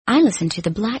I listen to the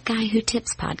Black Guy Who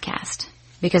Tips podcast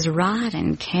because Rod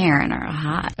and Karen are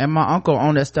hot. And my uncle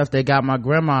owned that stuff that got my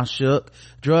grandma shook.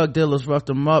 Drug dealers roughed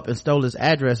him up and stole his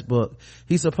address book.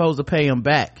 He's supposed to pay him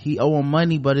back. He owe him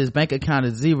money, but his bank account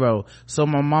is zero. So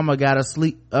my mama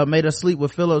made her sleep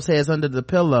with Phillips heads under the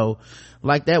pillow.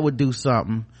 Like that would do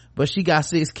something. But she got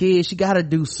 6 kids. She gotta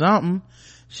do something.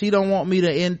 She don't want me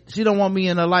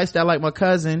in a lifestyle like my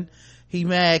cousin. He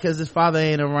mad cause his father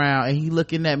ain't around, and he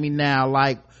looking at me now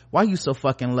like, why you so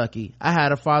fucking lucky? I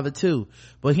had a father too,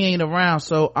 but he ain't around,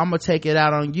 so I'm gonna take it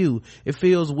out on you. It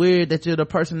feels weird that you're the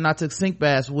person not to sink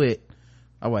baths with.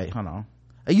 Oh wait, hold on.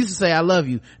 I used to say I love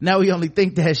you. Now we only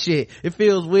think that shit. It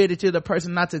feels weird that you're the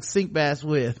person not to sink baths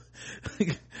with.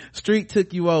 Street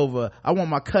took you over. I want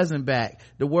my cousin back.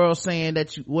 The world saying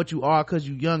that what you are cause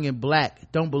you young and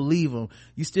black. Don't believe them.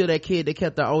 You still that kid that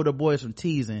kept the older boys from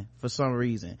teasing for some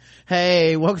reason.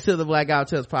 Hey, welcome to the Black Guy Who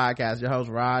Tips podcast. Your host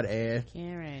Rod and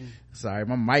Karen. Sorry,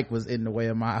 my mic was in the way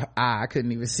of my eye. I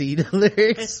couldn't even see the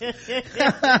lyrics.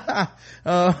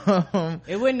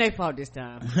 It wasn't their fault this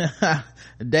time.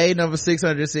 Day number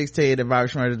 616, the Bobby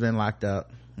Schmurder's been locked up.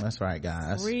 That's right,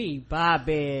 guys. Free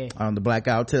Bobby. On the Black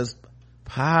Guy Who Tips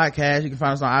podcast, you can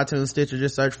find us on iTunes, Stitcher.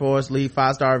 Just search for us, leave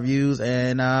 5-star reviews,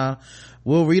 and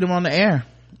we'll read them on the air.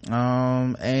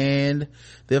 And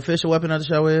the official weapon of the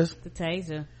show is the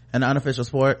taser. And the unofficial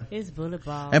sport is bullet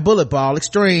ball. And bullet ball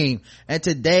extreme. And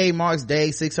today marks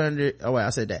day 600. Oh wait, I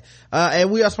said that. And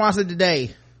we are sponsored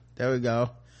today. There we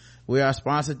go. We are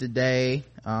sponsored today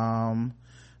by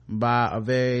a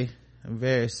very,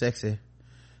 very sexy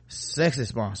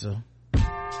sponsor.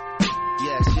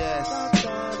 Yes.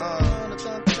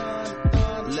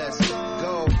 Let's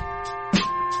go.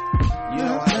 You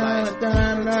know I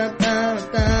like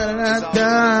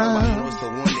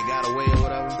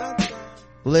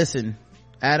Listen,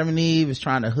 Adam and Eve is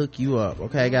trying to hook you up,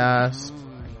 okay guys?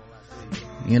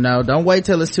 You know, don't wait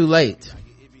till it's too late.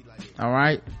 All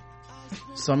right?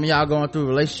 Some of y'all going through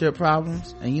relationship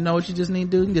problems, and you know what you just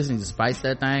need to do? You just need to spice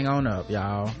that thing on up,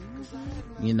 y'all.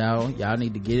 You know, y'all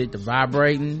need to get it to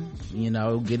vibrating, you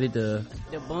know, get it to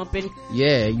the bumping.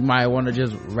 Yeah, you might want to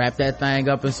just wrap that thing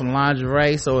up in some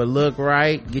lingerie so it look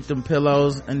right. Get them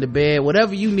pillows in the bed.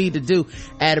 Whatever you need to do,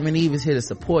 Adam and Eve is here to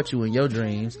support you in your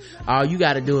dreams. All you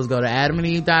got to do is go to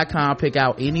adamandeve.com, pick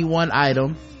out any one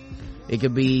item. It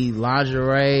could be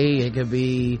lingerie, it could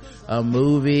be a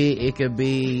movie, it could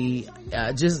be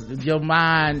just your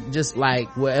mind, just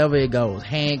like wherever it goes.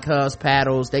 Handcuffs,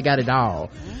 paddles, they got it all.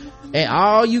 And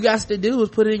all you got to do is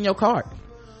put it in your cart.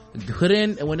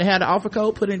 When they had the offer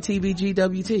code, put in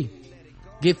TBGWT.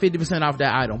 Get 50% off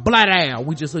that item. Blah down.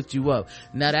 We just hooked you up.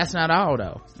 Now that's not all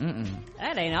though.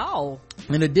 That ain't all.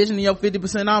 In addition to your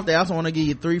 50% off, they also want to give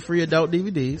you 3 free adult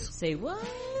DVDs. Say what?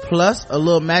 Plus a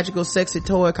little magical sexy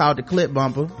toy called the clip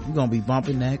bumper. You're gonna be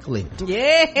bumping that clip.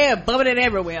 Yeah, bumping it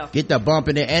everywhere. Get the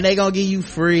bumping it, and they gonna give you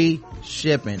free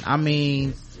shipping. I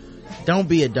mean, don't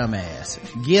be a dumbass.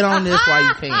 Get on this while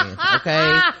you can,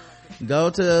 okay?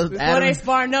 Go to before they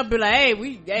sparring up, be like,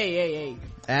 hey.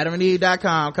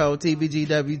 AdamandEve.com, code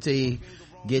TBGWT.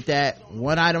 Get that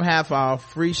one item half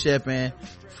off, free shipping,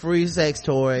 free sex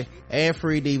toy, and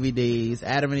free DVDs.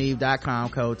 AdamandEve.com,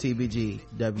 code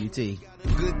TBGWT.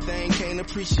 Good thing, can't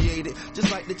appreciate it.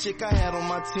 Just like the chick I had on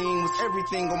my team was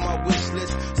everything on my wish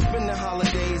list. Spending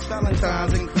holidays,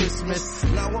 Valentine's and Christmas.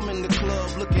 Now I'm in the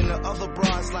club looking at other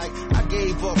bras like I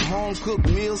gave up home cooked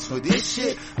meals for this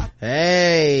shit.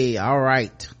 Hey, all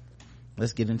right.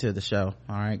 Let's get into the show.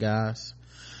 All right, guys.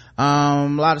 A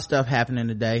lot of stuff happening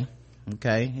today.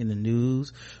 Okay, in the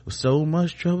news. With so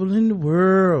much trouble in the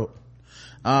world.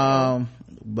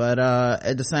 But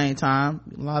at the same time,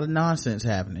 a lot of nonsense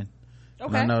happening.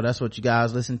 Okay. I know that's what you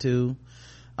guys listen to.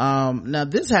 Now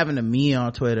this happened to me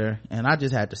on Twitter, and I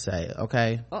just had to say,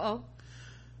 okay,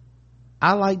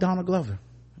 I like Donald Glover.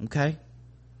 Okay,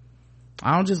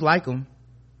 I don't just like him,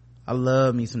 I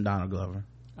love me some Donald Glover.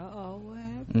 What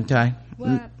happened? Okay.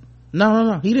 What?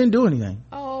 No, he didn't do anything.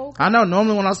 Okay. I know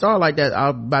normally when I start like that,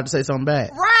 I'm about to say something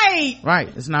bad. Right,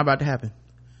 it's not about to happen.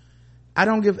 I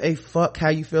don't give a fuck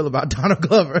how you feel about Donald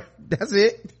Glover. That's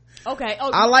it. Okay.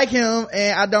 I like him,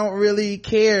 and I don't really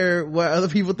care what other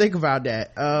people think about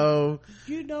that.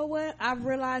 You know what? I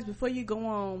realized before you go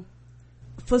on,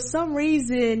 for some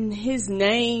reason, his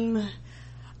name,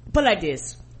 but like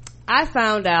this, I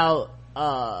found out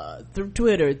through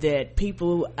Twitter that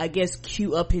people, I guess,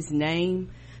 queue up his name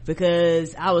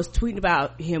because I was tweeting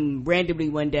about him randomly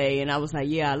one day, and I was like,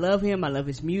 yeah, I love him, I love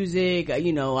his music,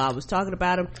 you know, I was talking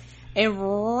about him, and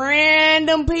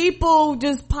random people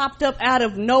just popped up out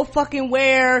of no fucking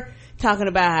where talking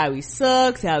about how he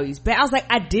sucks, how he's bad. I was like,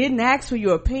 I didn't ask for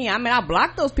your opinion. I mean, I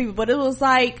blocked those people, but it was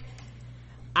like,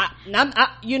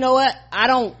 you know what?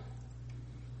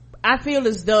 I feel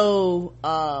as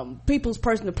though people's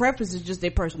personal preference is just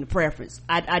their personal preference.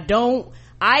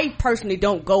 I personally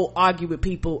don't go argue with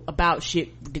people about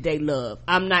shit that they love.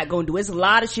 I'm not gonna do it. It's a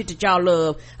lot of shit that y'all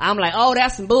love. I'm like, oh,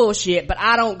 that's some bullshit, but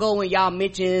I don't go in y'all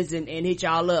mentions and hit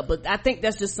y'all up. But I think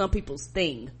that's just some people's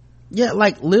thing. Yeah,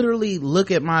 like literally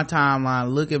look at my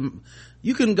timeline.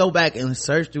 You can go back and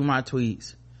search through my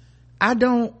tweets. I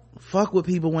don't fuck with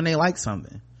people when they like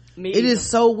something. It is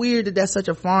so weird that that's such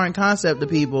a foreign concept to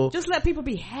people. Just let people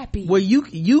be happy. Where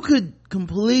you could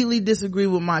completely disagree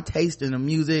with my taste in the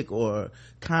music or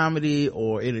comedy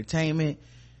or entertainment,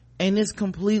 and it's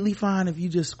completely fine if you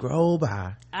just scroll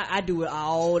by. I do it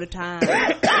all the time.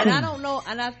 And I don't know,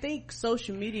 and I think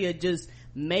social media just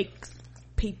makes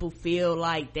people feel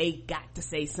like they got to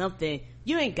say something.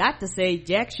 You ain't got to say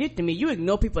jack shit to me. You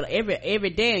ignore people every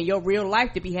day in your real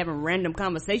life to be having random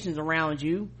conversations around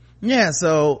you. Yeah,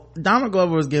 so Donald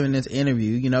Glover was giving this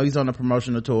interview. You know, he's on a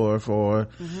promotional tour for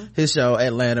his show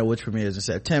Atlanta, which premieres in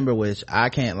September, which I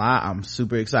can't lie, I'm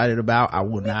super excited about. I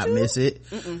will not miss it.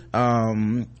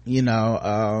 I've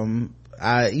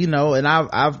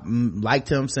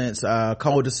liked him since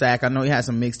Cul-de-sac. I know he had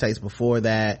some mixtapes before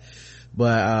that,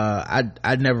 but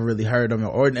I never really heard him,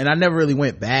 and I never really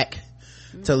went back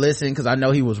to listen because I know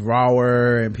he was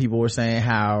rawer, and people were saying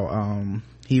how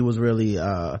he was really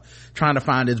trying to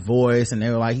find his voice, and they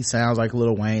were like, he sounds like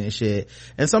Lil Wayne and shit.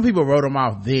 And some people wrote him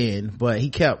off then, but he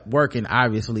kept working,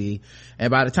 obviously. And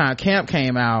by the time Camp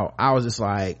came out, I was just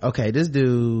like, okay, this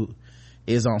dude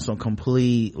is on some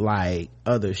complete like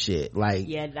other shit. Like,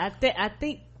 yeah, I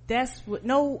think that's what.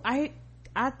 No, I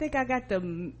think I got the.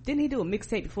 Didn't he do a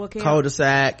mixtape before Camp?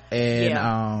 Cul-de-sac,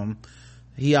 and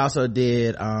he also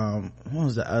did what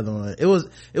was the other one? It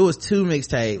was two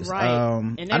mixtapes, right?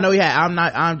 I know he had I'm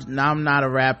not a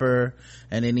rapper,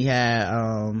 and then he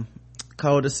had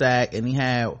Cul-de-sac, and he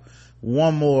had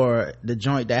one more, the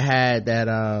joint that had that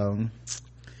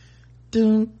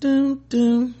doom doom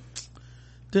doom,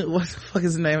 what the fuck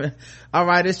is the name? All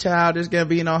right, this Childish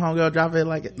Gambino, homegirl, drop it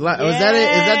like yes. Was that it?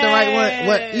 Is that the right one?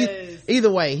 What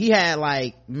either way, he had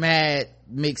like mad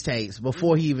mixtapes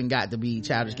before he even got to be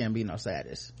Childish Gambino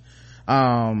status.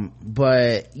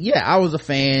 But yeah, I was a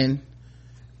fan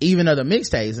even of the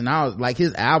mixtapes, and I was like,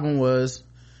 his album was,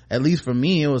 at least for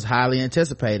me, it was highly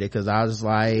anticipated, because I was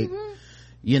like,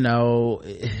 you know,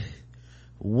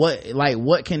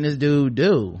 what can this dude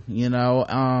do, you know?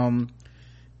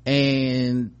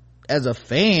 And as a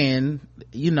fan,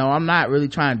 you know, I'm not really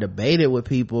trying to debate it with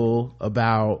people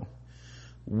about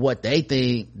what they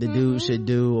think the dude should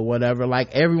do or whatever.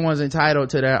 Like, everyone's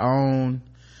entitled to their own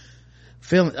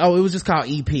feeling. Oh, it was just called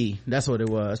EP, that's what it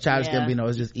was. Childish Gambino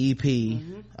was just EP.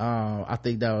 I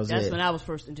think that's when I was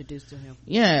first introduced to him.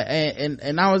 Yeah,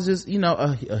 and I was just, you know,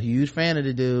 a huge fan of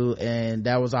the dude, and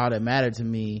that was all that mattered to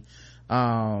me.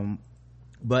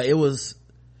 But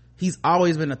he's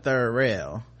always been a third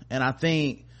rail, and I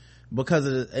think because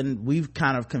of and we've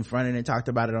kind of confronted and talked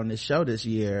about it on this show this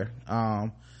year,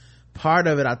 part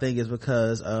of it I think is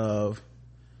because of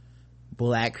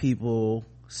black people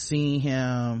seeing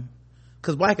him,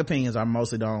 because black opinions are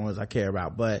mostly the only ones I care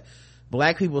about, but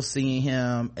black people seeing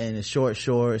him in his short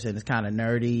shorts and his kind of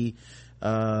nerdy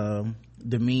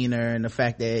demeanor, and the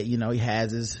fact that, you know, he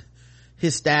has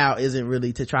his style isn't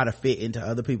really to try to fit into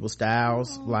other people's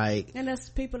styles, like, and there's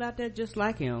people out there just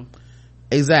like him.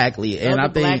 Exactly. And I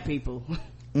think black people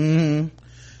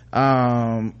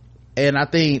and I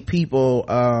think people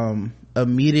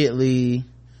immediately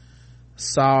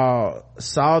saw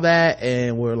that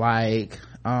and were like,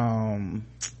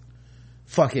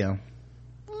 fuck him.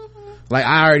 Like,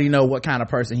 I already know what kind of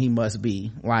person he must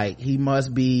be. Like, he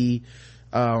must be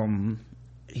a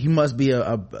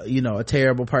you know, a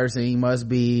terrible person. He must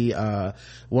be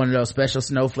one of those special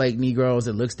snowflake Negroes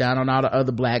that looks down on all the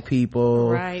other black people,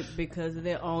 right? Because of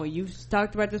their own. You've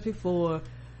talked about this before.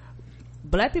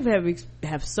 Black people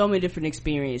have so many different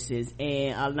experiences,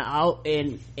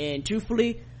 and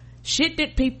truthfully, shit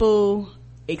that people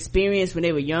experienced when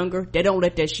they were younger, they don't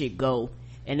let that shit go,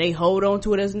 and they hold on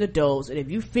to it as an adult. And if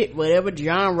you fit whatever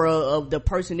genre of the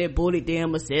person that bullied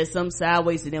them or said something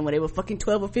sideways to them when they were fucking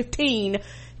 12 or 15,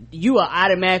 you are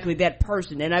automatically that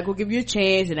person. They're not gonna give you a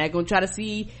chance, and they're not gonna try to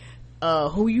see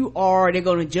who you are. They're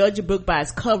gonna judge a book by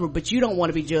its cover, but you don't want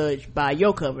to be judged by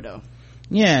your cover though.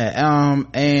 Yeah.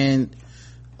 And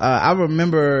I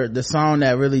remember the song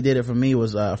that really did it for me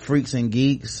was Freaks and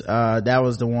Geeks. That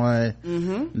was the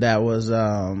one that was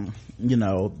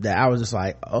that I was just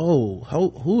like, oh,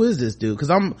 who is this dude? Because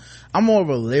I'm more of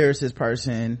a lyricist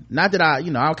person. Not that I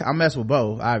mess with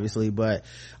both, obviously, but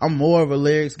I'm more of a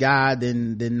lyrics guy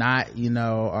than not,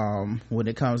 when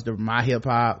it comes to my hip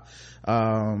hop.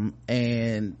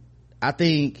 And I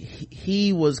think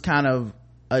he was kind of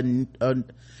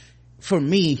for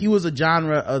me, he was a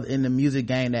genre in the music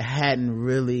game that hadn't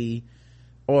really,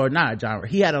 or not a genre,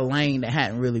 he had a lane that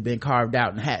hadn't really been carved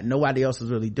out and had nobody else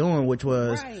was really doing, which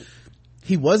was,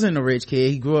 he wasn't a rich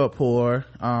kid. He grew up poor.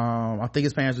 I think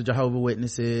his parents were Jehovah's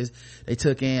Witnesses. They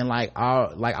took in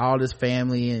all this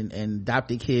family and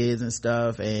adopted kids and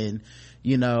stuff. And,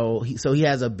 so he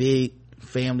has a big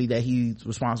family that he's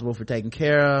responsible for taking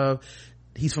care of.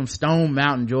 He's from Stone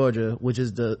Mountain, Georgia, which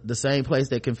is the same place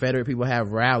that Confederate people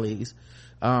have rallies.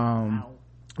 Wow.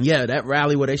 Yeah, that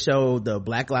rally where they showed the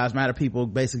Black Lives Matter people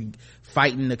basically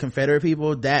fighting the Confederate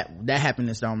people, that happened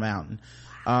in Stone Mountain.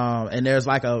 And there's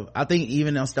I think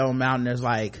even on Stone Mountain, there's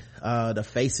the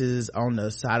faces on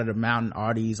the side of the mountain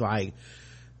are these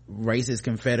racist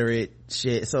Confederate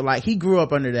shit. So he grew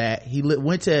up under that. He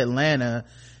went to Atlanta.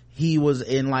 He was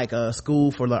in a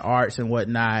school for the arts and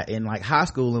whatnot, in high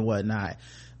school and whatnot.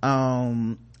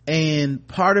 And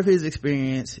part of his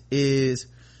experience is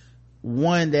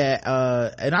one that,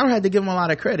 and I don't have to give him a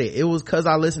lot of credit. It was cause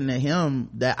I listened to him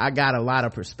that I got a lot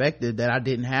of perspective that I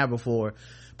didn't have before.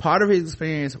 Part of his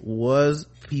experience was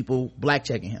people black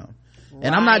checking him. Right.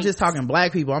 And I'm not just talking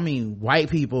black people. I mean, white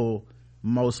people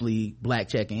mostly black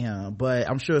checking him, but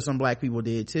I'm sure some black people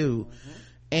did too.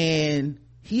 And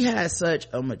he had such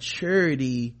a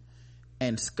maturity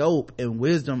and scope and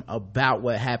wisdom about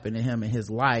what happened to him in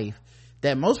his life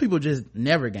that most people just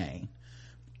never gain.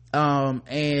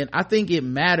 And I think it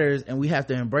matters, and we have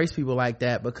to embrace people like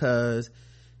that, because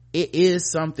it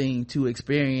is something to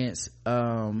experience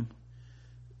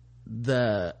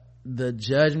the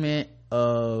judgment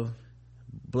of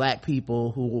black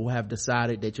people who have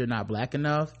decided that you're not black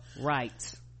enough,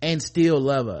 right, and still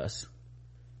love us.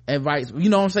 And vice, you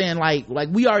know what I'm saying? Like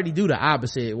we already do the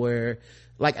opposite, where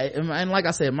and like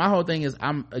I said, my whole thing is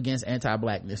I'm against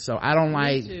anti-blackness. So I don't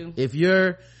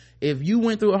if you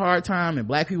went through a hard time and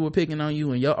black people were picking on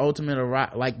you, and your ultimate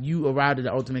you arrived at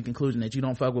the ultimate conclusion that you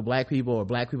don't fuck with black people, or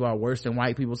black people are worse than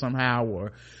white people somehow,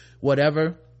 or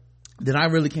whatever, then I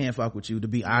really can't fuck with you, to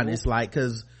be honest.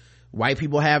 Cause white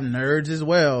people have nerds as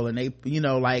well, and they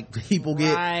people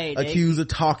get accused of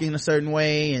talking a certain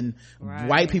way, and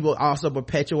white people also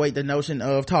perpetuate the notion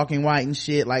of talking white and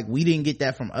shit. We didn't get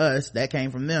that from us, that came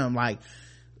from them.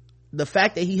 The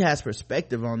fact that he has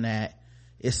perspective on that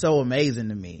is so amazing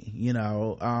to me,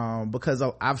 because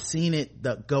I've seen it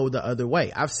go the other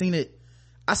way. I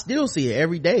still see it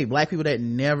every day. Black people that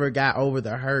never got over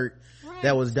the hurt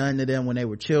that was done to them when they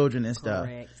were children and stuff.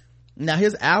 Now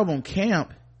his album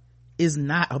Camp is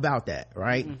not about that,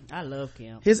 right? I love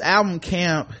Camp. His album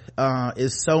Camp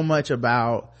is so much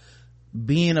about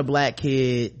being a black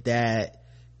kid that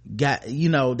got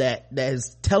that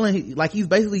is telling, he's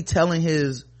basically telling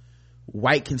his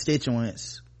white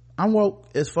constituents, I'm woke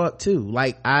as fuck too.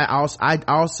 I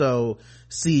also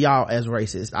see y'all as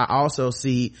racist. I also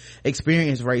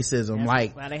experience racism.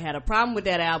 That's why they had a problem with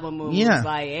that album. Yeah,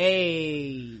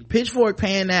 hey, Pitchfork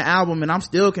paying that album, and I'm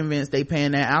still convinced they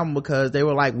paying that album because they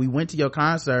were we went to your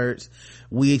concerts,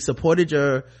 we supported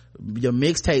your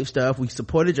mixtape stuff, we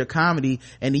supported your comedy,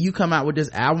 and then you come out with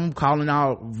this album calling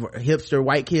all hipster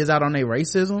white kids out on their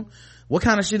racism. What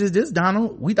kind of shit is this,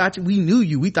 Donald? We knew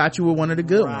you. We thought you were one of the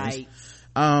good ones.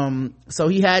 So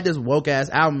he had this woke ass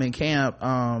album in Camp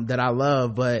that I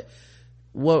love, but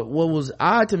what was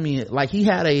odd to me, he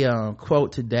had a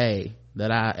quote today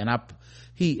that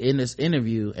he in this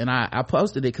interview, and I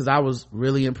posted it because I was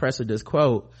really impressed with this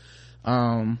quote.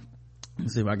 Let's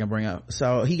see if I can bring up.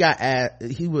 So he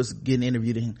was getting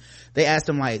interviewed, and they asked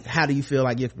him how do you feel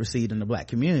you're perceived in the black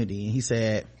community, and he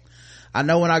said, I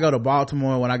know when I go to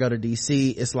Baltimore, when I go to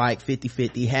DC, it's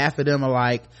 50-50. Half of them are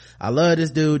I love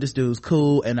this dude's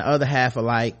cool, and the other half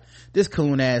are this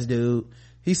coon ass dude.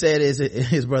 He said it's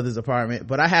his brother's apartment,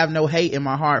 but I have no hate in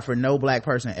my heart for no black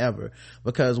person ever,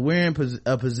 because we're in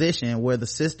a position where the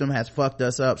system has fucked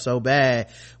us up so bad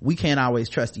we can't always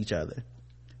trust each other.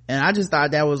 And I just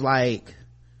thought that was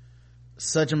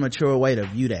such a mature way to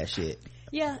view that shit.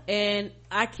 Yeah, and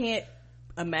I can't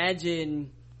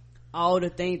imagine all the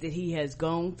things that he has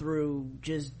gone through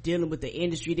just dealing with the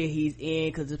industry that he's in,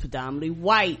 because it's predominantly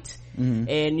white. And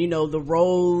the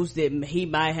roles that he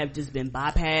might have just been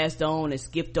bypassed on and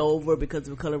skipped over because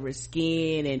of the color of his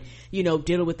skin, and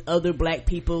dealing with other black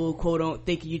people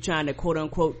thinking you trying to quote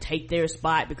unquote take their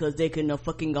spot because there can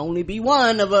fucking only be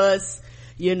one of us,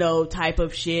 type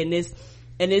of shit.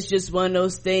 And it's just one of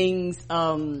those things.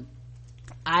 I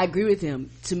agree with him.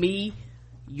 To me,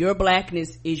 your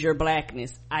blackness is your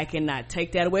blackness. I cannot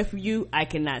take that away from you. I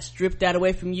cannot strip that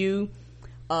away from you.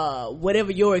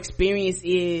 Whatever your experience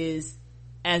is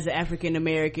as an African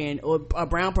American or a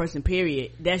brown person,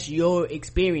 period, that's your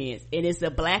experience, and it's a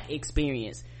black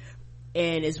experience.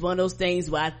 And it's one of those things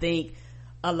where I think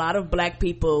a lot of black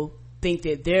people think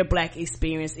that their black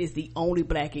experience is the only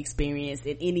black experience,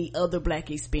 and any other black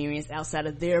experience outside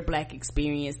of their black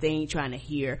experience they ain't trying to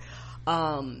hear.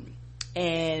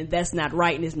 And that's not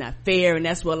right, and it's not fair, and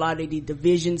that's where a lot of the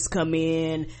divisions come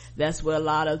in. That's where a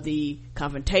lot of the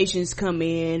confrontations come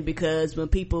in, because when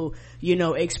people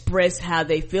express how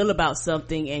they feel about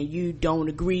something and you don't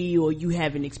agree or you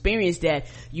haven't experienced that,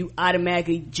 you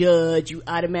automatically judge, you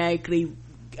automatically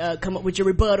come up with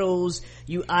your rebuttals,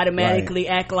 you automatically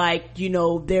act like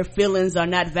their feelings are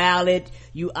not valid,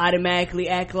 you automatically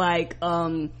act like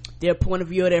their point of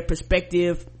view or their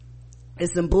perspective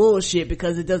is some bullshit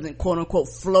because it doesn't quote unquote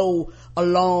flow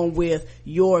along with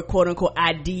your quote unquote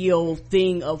ideal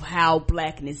thing of how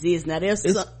blackness is. Now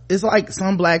it's like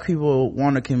some black people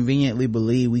want to conveniently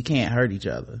believe we can't hurt each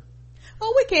other.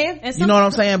 Oh, we can. And you know what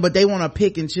I'm saying? But they want to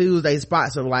pick and choose their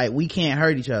spots of like, we can't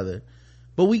hurt each other,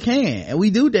 but we can, and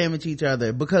we do damage each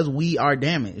other because we are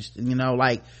damaged.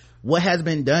 Like what has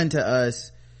been done to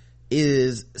us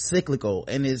is cyclical,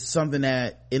 and it's something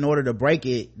that in order to break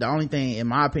it, the only thing in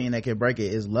my opinion that can break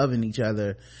it is loving each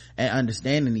other and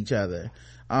understanding each other.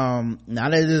 Now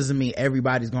that doesn't mean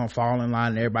everybody's gonna fall in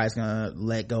line and everybody's gonna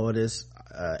let go of this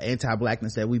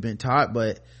anti-blackness that we've been taught,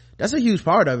 but that's a huge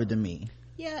part of it to me.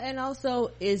 Yeah, and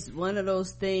also it's one of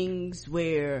those things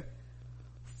where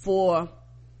and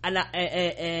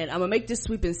I'm gonna make this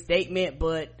sweeping statement,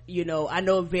 but I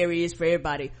know it varies for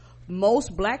everybody.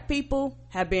 Most black people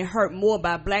have been hurt more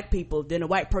by black people than a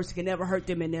white person can ever hurt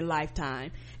them in their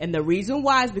lifetime. And the reason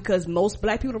why is because most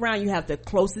black people around you have the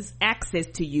closest access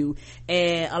to you.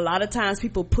 And a lot of times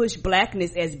people push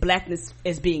blackness as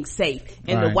being safe.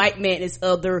 And the white man is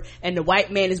other, and the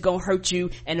white man is gonna hurt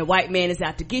you, and the white man is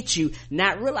out to get you.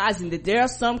 Not realizing that there are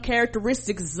some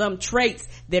characteristics, some traits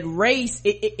that race,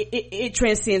 it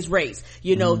transcends race.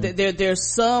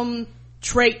 There's some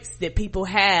traits that people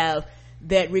have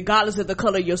that regardless of the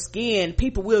color of your skin,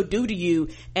 people will do to you.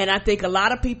 And I think a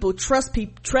lot of people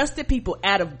trusted people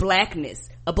out of blackness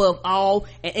above all,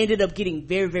 and ended up getting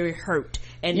very, very hurt.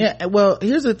 And yeah, well,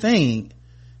 here's the thing,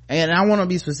 and I want to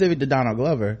be specific to Donald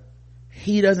Glover.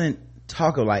 He doesn't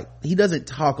talk like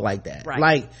that. Right.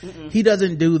 Like, he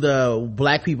doesn't do the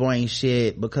black people ain't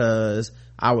shit because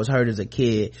I was hurt as a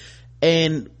kid.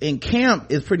 And in Camp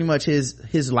is pretty much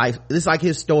his life. It's like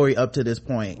his story up to this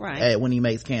point. Right. When he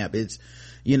makes Camp, it's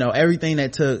everything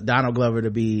that took Donald Glover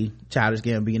to be Childish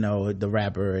Gambino, the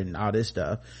rapper, and all this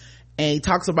stuff. And he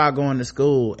talks about going to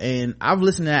school, and I've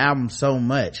listened to that album so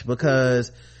much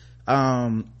because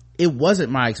it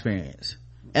wasn't my experience,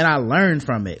 and I learned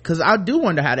from it, because I do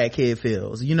wonder how that kid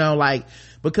feels,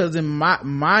 because in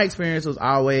my experience was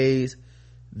always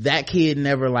that kid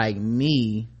never liked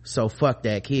me, so fuck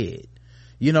that kid.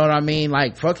 You know what I mean?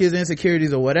 Like, fuck his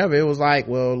insecurities or whatever. It was like,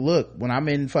 well, look, when I'm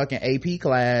in fucking AP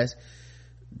class,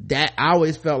 that I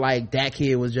always felt like that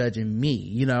kid was judging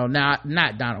me, not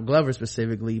Donald Glover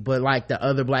specifically, but like the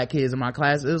other black kids in my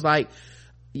class. It was like,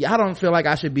 I don't feel like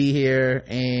I should be here,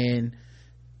 and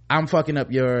I'm fucking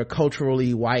up your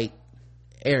culturally white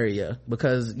area,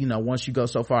 because once you go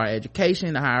so far in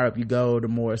education, the higher up you go, the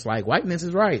more it's like whiteness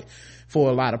is right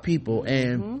for a lot of people.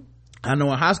 And I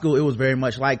know in high school it was very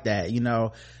much like that.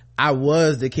 I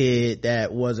was the kid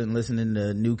that wasn't listening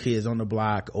to New Kids on the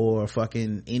Block or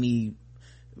fucking any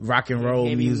rock and roll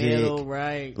music. Metal,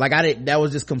 right. Like that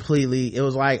was just completely, it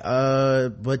was like,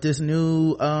 but this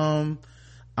new, I'm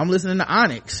listening to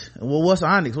Onyx. Well, what's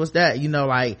Onyx? What's that?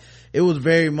 Like, it was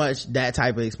very much that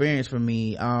type of experience for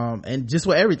me. And just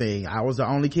with everything, I was the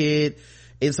only kid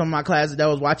in some of my classes that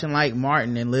was watching like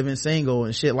Martin and Living Single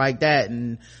and shit like that.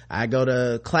 And I go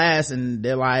to class and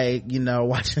they're like,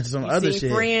 watching some other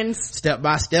shit. Friends. Step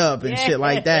by Step and shit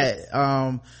like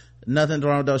that. Nothing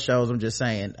wrong with those shows, I'm just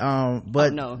saying.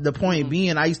 But the point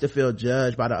being, I used to feel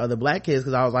judged by the other black kids,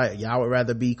 because I was like, y'all would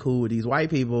rather be cool with these white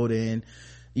people than,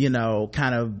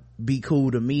 kind of be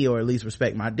cool to me, or at least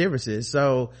respect my differences.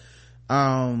 So,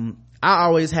 I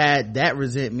always had that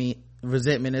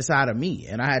resentment inside of me,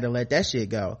 and I had to let that shit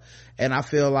go. And I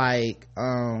feel like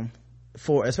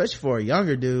especially for a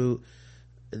younger dude,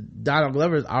 Donald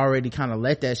Glover's already kind of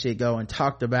let that shit go and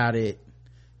talked about it,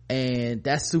 and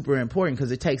that's super important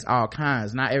because it takes all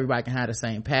kinds. Not everybody can have the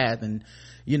same path. And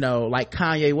like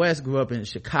Kanye West grew up in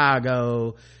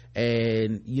Chicago,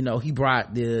 and he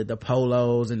brought the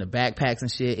polos and the backpacks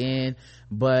and shit in,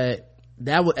 but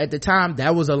that was, at the time,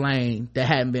 that was a lane that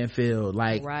hadn't been filled.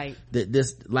 Like, right.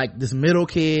 This middle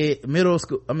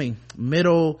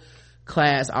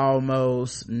class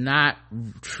almost, not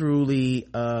truly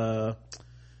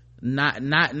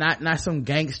not some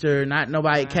gangster, not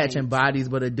nobody catching bodies,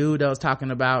 but a dude that was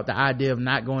talking about the idea of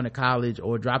not going to college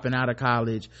or dropping out of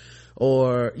college,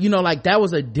 or like that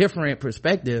was a different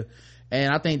perspective.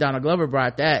 And I think Donald Glover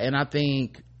brought that. And I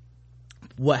think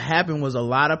what happened was a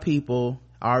lot of people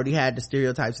already had the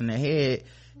stereotypes in their head,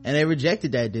 and they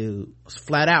rejected that dude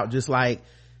flat out. Just like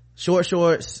short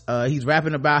shorts, he's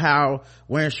rapping about how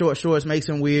wearing short shorts makes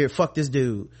him weird, fuck this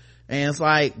dude. And it's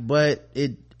like, but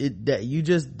that you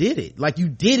just did it, like you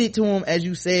did it to him, as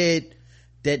you said,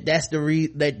 that's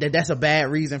that's a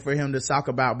bad reason for him to talk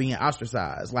about being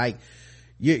ostracized. Like,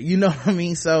 you know what I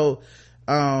mean? So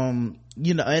and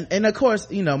of course,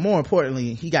 more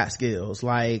importantly, he got skills.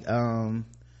 Like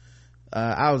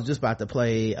I was just about to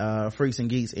play Freaks and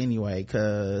Geeks anyway,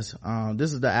 because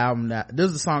this is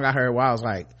the song I heard while I was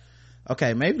like,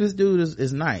 okay, maybe this dude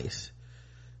is nice.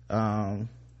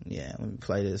 Yeah, let me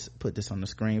play this, put this on the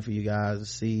screen for you guys to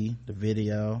see the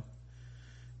video.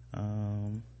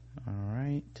 All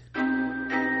right.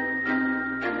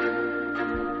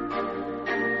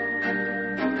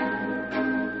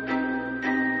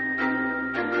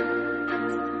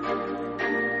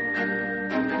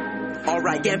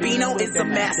 Alright, Gambino is a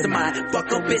mastermind.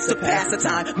 Fuck a bitch to pass the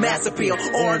time. Mass appeal,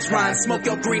 orange rhyme, smoke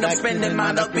your green. I'm spending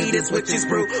mine up, beat this which is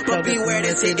brew. But beware,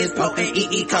 this hit is potent.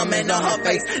 EE coming to her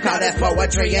face. Now that's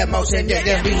poetry in motion. Yeah,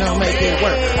 Gambino make it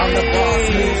work. I'm the boss,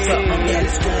 move something. Yeah,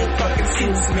 this fool fucking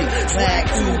suits me. Black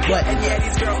two button. Yeah,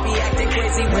 these girls be acting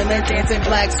crazy when they're dancing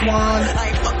Black Swan. I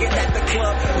ain't fucking at the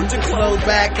club. Put your clothes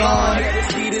back on. Yeah,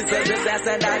 this beat is a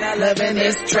disaster. 9/11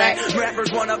 this track.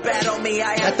 Rappers wanna battle me.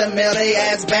 I have to mail they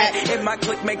ass back. In my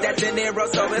click make that dinero,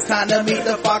 so it's time to meet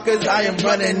the fuckers. I am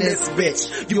running this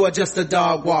bitch. You are just a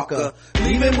dog walker.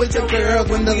 Leaving with your girls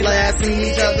when the last seen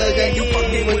each other. Then you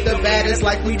fucking with the baddest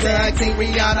like we tag team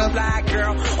Rihanna. Black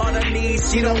girl on her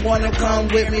knees. She don't wanna come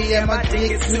with me and my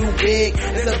dick is too big.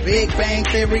 It's a Big Bang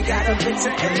Theory. Got a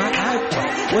picture in my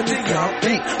iPhone. What do y'all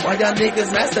think? Why y'all niggas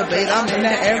masturbate? I'm in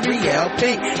that Ariel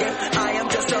pink. I am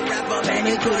just a rapper, man.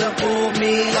 You couldn't fool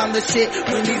me. I'm the shit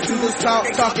when these dudes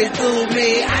talking through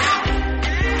me.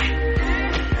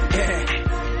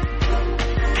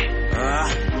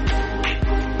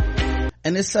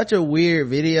 And it's such a weird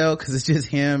video because it's just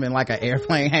him in like an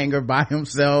airplane hangar by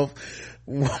himself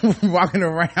walking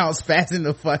around spazzing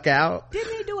the fuck out.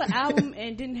 Didn't he do an album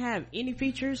and didn't have any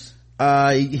features?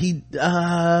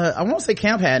 I won't say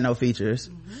Camp had no features.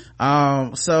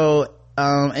 And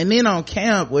then on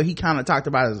Camp, where he kind of talked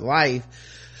about his life,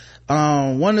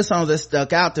 one of the songs that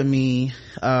stuck out to me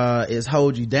is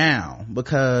Hold You Down,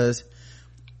 because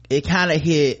it kind of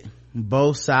hit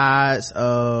both sides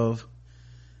of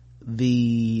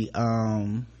the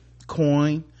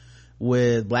coin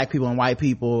with black people and white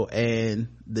people and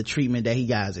the treatment that he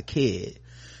got as a kid.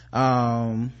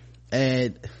 And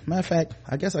matter of fact,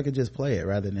 I guess I could just play it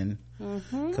rather than,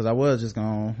 because I was just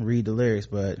gonna read the lyrics,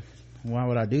 but why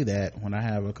would I do that when I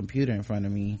have a computer in front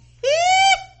of me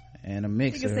and a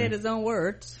mixer? He can say it his own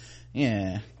words.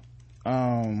 Yeah.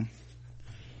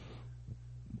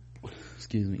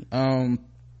 Excuse me. Let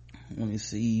me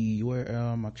see, where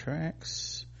are my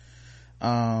tracks?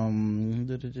 There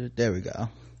we go.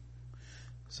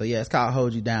 So yeah, it's called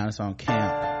Hold You Down. It's on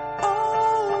Camp.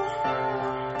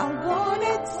 I want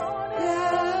it,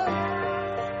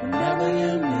 yeah. Whenever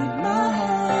you need my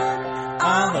hand,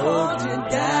 I'll hold you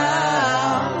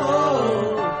down.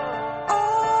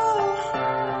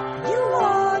 You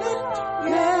want it,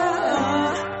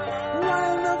 yeah. Why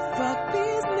the fuck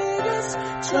these niggas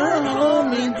trying to hold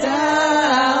me down?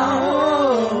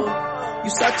 You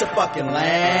such a fucking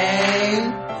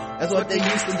lame. That's what they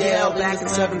used to yell back in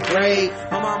 7th grade.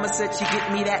 My mama said she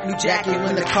get me that new jacket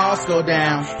when the costs go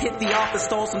down. Hit the office,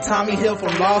 stole some Tommy Hill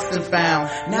from Lost and Found.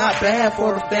 Not bad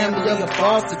for the family of a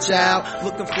foster child.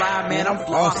 Looking fly, man, I'm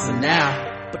flossing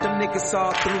now. but them niggas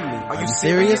saw through me. Are you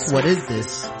serious? What is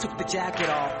this? Took the jacket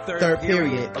off, third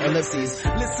period, ellipses.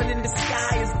 Listening to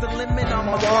Sky is the limit on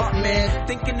my Walkman.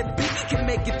 Thinking that Biggie can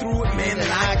make it through it, man,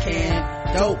 then I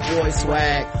can. Dope boy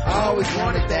swag, I always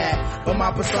wanted that, but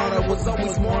my persona was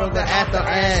always more of the after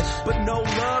ash. But no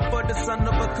love for the son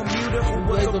of a commuter who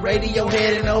was a radio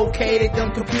head and okayed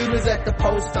them computers at the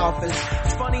post office.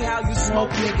 It's funny how you smoke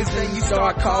niggas then you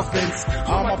start coughing.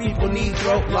 All my people need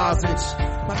throat lozenge.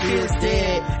 My fear's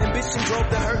dead. Ambition drove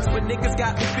the hurts, but niggas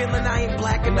got me feeling I ain't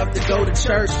black enough to go to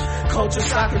church. Culture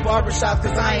shock and barbershop,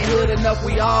 cause I ain't hood enough.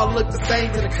 We all look the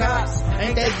same to the cops.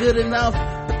 Ain't that good enough?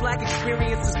 The black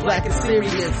experience is black and serious.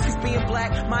 Cause being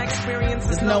black, my experience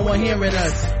is there's no one hearing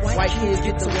us. White kids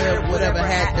get to wear whatever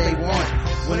hat they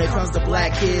want. When it comes to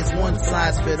black kids, one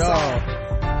size fit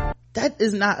all. That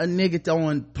is not a nigga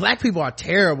throwing, black people are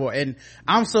terrible and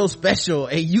I'm so special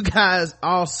and you guys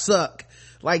all suck.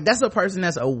 Like, that's a person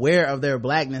that's aware of their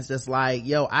blackness, that's like,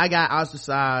 yo, I got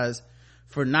ostracized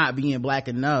for not being black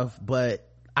enough, but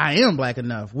I am black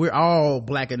enough. We're all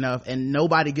black enough and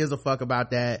nobody gives a fuck about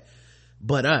that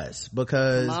but us,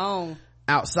 because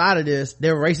outside of this,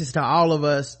 they're racist to all of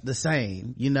us the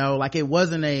same, you know. Like, it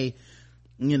wasn't a,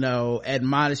 you know,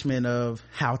 admonishment of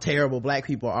how terrible black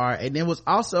people are. And it was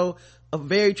also a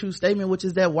very true statement, which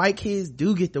is that white kids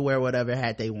do get to wear whatever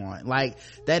hat they want. Like,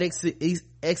 that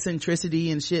eccentricity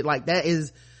and shit, like, that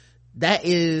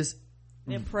is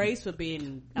and praise for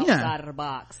being outside of the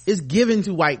box. It's given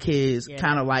to white kids,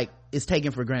 kind of like it's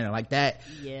taken for granted, like that.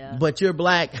 Yeah. But you're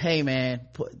black, hey man,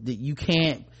 you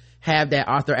can't have that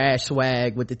Arthur Ashe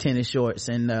swag with the tennis shorts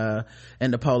and the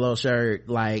polo shirt.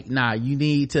 Like, nah, you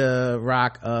need to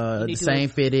rock the same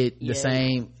fitted, the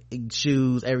same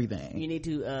shoes, everything. You need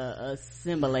to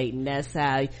assimilate, and that's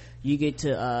how you get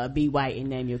to be white and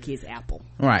name your kids Apple.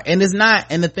 Right. And it's not,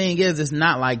 and the thing is, it's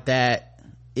not like that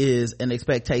is an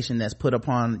expectation that's put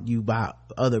upon you by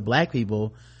other black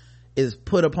people. Is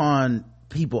put upon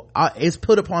people, it's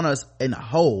put upon us in a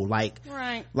whole, like,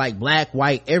 right, like black,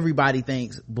 white, everybody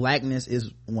thinks blackness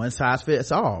is one size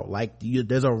fits all. Like,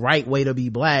 there's a right way to be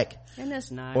black, and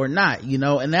that's not, or not, you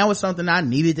know. And that was something I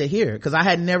needed to hear, because I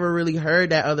had never really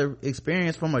heard that other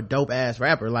experience from a dope ass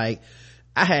rapper. Like,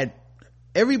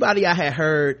 everybody I had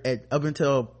heard up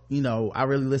until, you know, I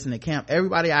really listened to Camp,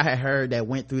 everybody I had heard that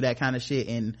went through that kind of shit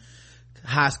in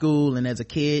high school and as a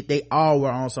kid, they all were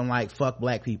on some like, fuck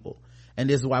black people, and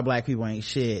this is why black people ain't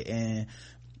shit, and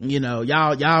you know,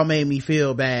 y'all made me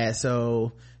feel bad,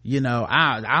 so you know,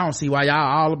 I don't see why y'all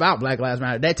all about Black Lives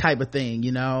Matter, that type of thing,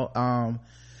 you know.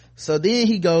 So then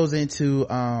he goes into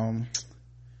the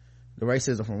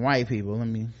racism from white people. Let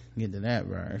me get to that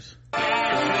verse.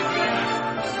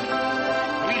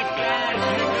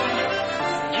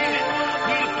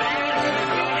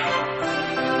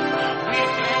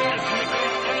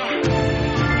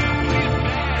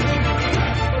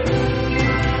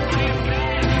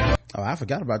 Oh, I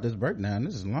forgot about this breakdown.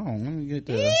 This is long. Let me get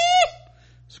the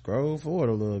scroll forward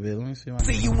a little bit. Let me see.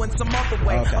 See you in some other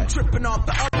way. Okay. I'm tripping off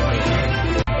the other way.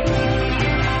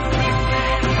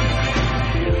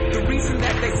 The reason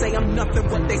that they say I'm nothing,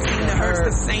 what they seem to her,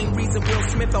 the same reason Will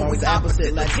Smith always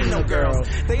opposite Latino girls.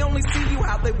 They only see you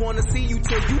how they want to see you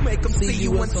till you make them see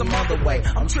you in some other way.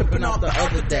 I'm tripping off the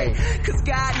other day, cause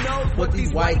God knows what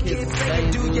these white kids say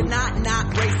and do. You're not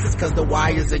racist, cause the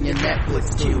wires in your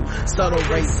Netflix queue. Subtle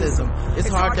racism, it's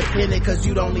hard to pin it, cause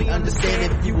you'd only understand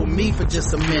it if you were me for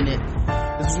just a minute.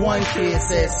 This one kid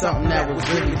said something that was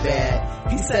really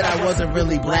bad. He said I wasn't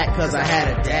really black cause I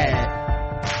had a dad.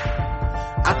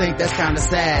 I think that's kind of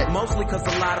sad, mostly cause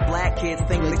a lot of black kids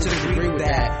think they should agree with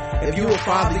that. If you a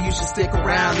father, you should stick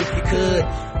around if you could,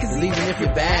 cause even if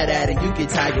you're bad at it, you get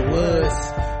Tiger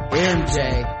Woods.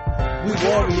 MJ, we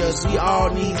warriors, we all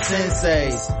need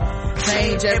senseis.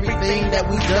 Change everything that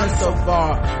we've done so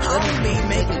far. I don't mean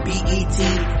make it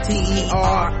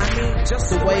B-E-T-T-E-R. I mean just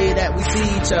the way that we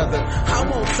see each other. I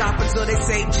won't stop until they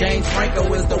say James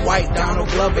Franco is the white Donald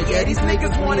Glover. Yeah, these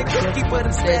niggas wanted Cookie, but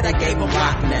instead I gave them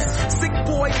Loch Ness. Sick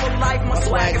boy for life, my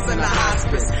swag is in the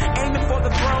hospice. Aiming for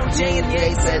the throne, J and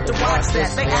Ye said to watch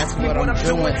that. They asked me what I'm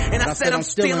doing, and I said I'm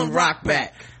stealing rock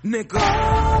back. Nigga.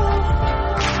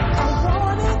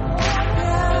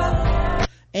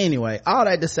 Anyway, all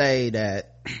that to say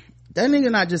that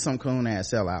nigga not just some coon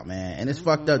ass sellout, man. And it's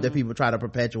fucked up that people try to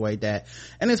perpetuate that.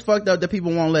 And it's fucked up that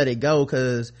people won't let it go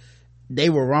because they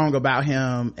were wrong about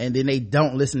him, and then they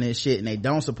don't listen to his shit and they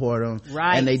don't support him.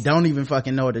 Right. And they don't even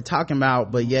fucking know what they're talking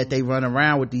about, but yet they run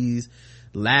around with these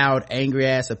loud, angry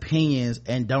ass opinions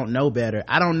and don't know better.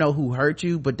 I don't know who hurt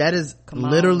you, but that is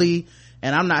literally,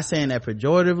 and I'm not saying that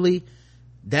pejoratively,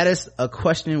 that is a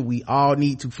question we all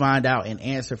need to find out and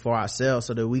answer for ourselves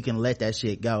so that we can let that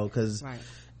shit go. Cause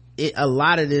a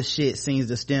lot of this shit seems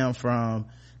to stem from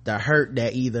the hurt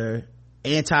that either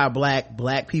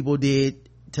black people did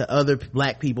to other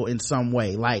black people in some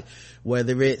way, like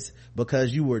whether it's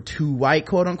because you were too white,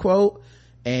 quote unquote,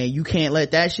 and you can't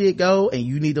let that shit go and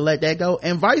you need to let that go,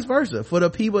 and vice versa for the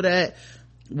people that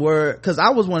were, because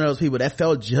I was one of those people that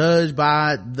felt judged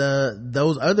by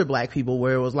those other black people,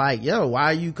 where it was like, yo, why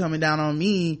are you coming down on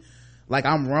me like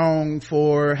I'm wrong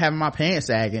for having my pants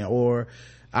sagging, or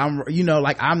I'm at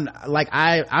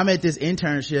this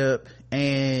internship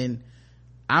and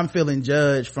I'm feeling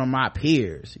judged from my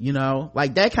peers,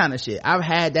 like that kind of shit. I've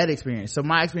had that experience, so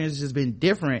my experience has just been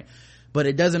different, but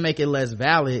it doesn't make it less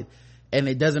valid and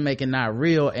it doesn't make it not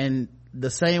real. And the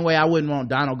same way I wouldn't want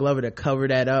Donald Glover to cover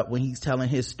that up when he's telling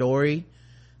his story,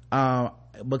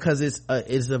 because it's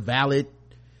a valid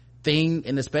thing,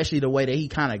 and especially the way that he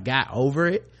kind of got over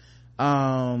it.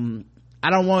 I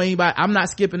don't want anybody, I'm not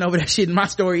skipping over that shit in my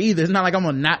story either. It's not like I'm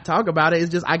gonna not talk about it.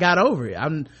 It's just I got over it.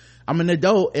 I'm an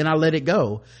adult and I let it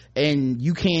go, and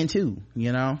you can too,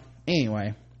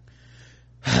 anyway.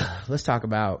 Let's talk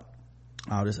about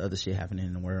all this other shit happening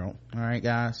in the world. All right,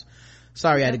 guys,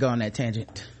 sorry I had to go on that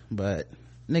tangent, but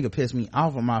nigga pissed me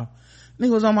off. Nigga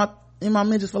was in my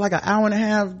mentions for like an hour and a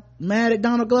half mad at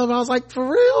Donald Glover. I was like,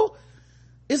 for real?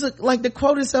 It's like the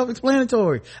quote is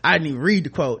self-explanatory. I didn't even read the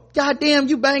quote. God damn,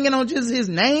 you banging on just his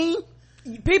name?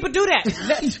 People do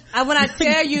that. When I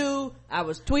tell you, I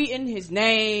was tweeting his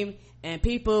name and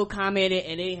people commented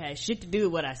and it had shit to do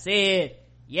with what I said.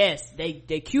 Yes,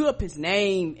 they cue up his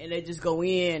name and they just go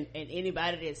in, and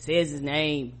anybody that says his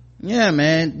name. Yeah,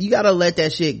 man, you gotta let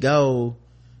that shit go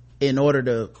in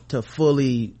order to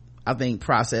fully, I think,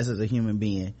 process as a human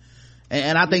being.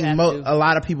 And I think a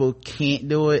lot of people can't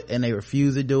do it, and they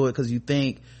refuse to do it because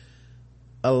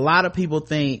a lot of people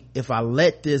think, if I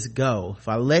let this go, if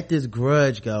I let this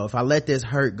grudge go, if I let this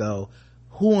hurt go,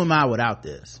 who am I without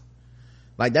this?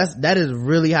 Like that is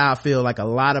really how I feel. Like a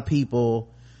lot of people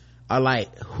are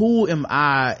like, who am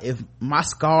I if my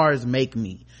scars make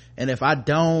me? And if I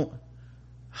don't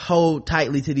hold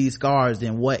tightly to these scars,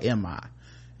 then what am I?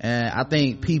 And I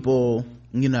think people,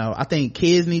 I think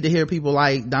kids need to hear people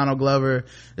like Donald Glover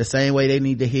the same way they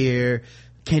need to hear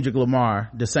Kendrick Lamar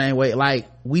the same way. Like,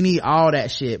 we need all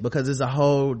that shit, because it's a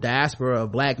whole diaspora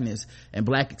of blackness and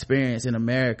black experience in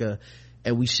America,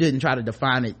 and we shouldn't try to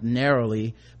define it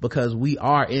narrowly, because we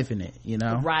are infinite,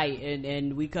 right?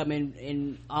 And we come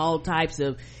in all types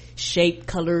of shape,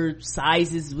 color,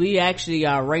 sizes. We actually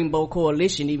are a rainbow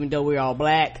coalition, even though we're all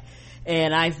black.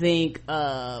 And I think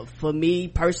for me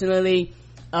personally,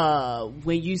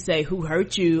 when you say who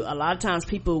hurt you, a lot of times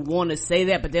people want to say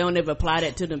that, but they don't ever apply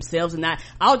that to themselves. And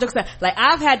I'll just say, like,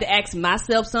 I've had to ask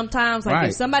myself sometimes, like,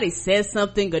 if somebody says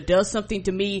something or does something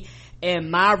to me and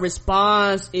my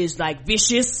response is like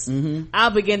vicious,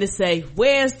 I'll begin to say,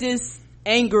 where's this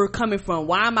anger coming from?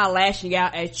 Why am I lashing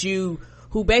out at you,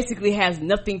 who basically has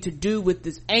nothing to do with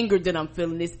this anger that I'm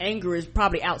feeling? This anger is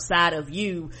probably outside of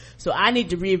you. So I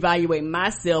need to reevaluate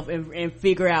myself and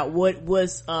figure out what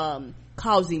was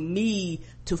causing me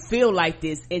to feel like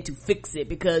this, and to fix it.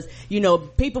 Because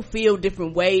people feel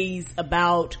different ways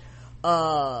about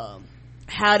how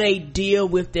they deal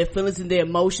with their feelings and their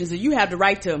emotions, and you have the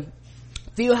right to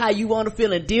feel how you want to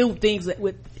feel and deal with things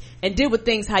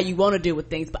how you want to deal with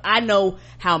things. But I know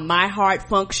how my heart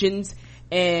functions,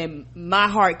 and my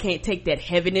heart can't take that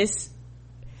heaviness.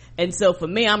 And so for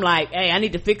me, I'm like, hey, I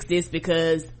need to fix this,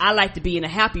 because I like to be in a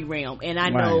happy realm, and I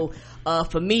know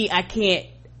for me,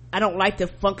 I don't like to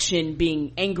function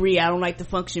being angry. I don't like to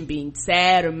function being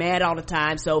sad or mad all the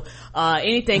time. So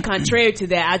anything contrary to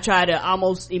that, I try to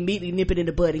almost immediately nip it in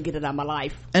the bud and get it out of my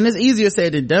life. And it's easier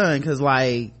said than done, because,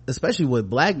 like, especially with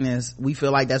blackness, we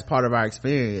feel like that's part of our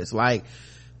experience. Like,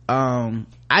 I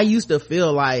used to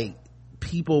feel like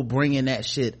people bringing that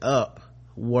shit up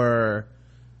were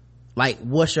like,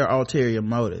 what's your ulterior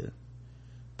motive?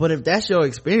 But if that's your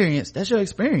experience, that's your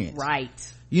experience,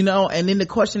 right? And then the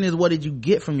question is, what did you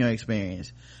get from your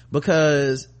experience?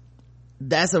 Because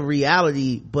that's a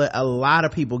reality, but a lot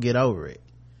of people get over it.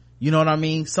 You know what I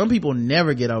mean? Some people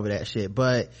never get over that shit,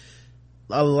 but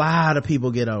a lot of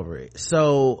people get over it.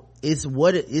 So it's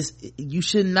what it is. You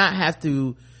should not have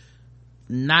to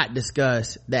not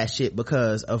discuss that shit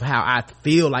because of how I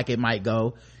feel like it might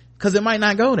go, because it might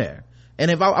not go there. And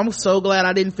I'm so glad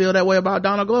I didn't feel that way about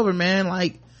Donald Glover, man.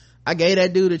 Like, I gave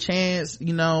that dude a chance,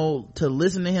 to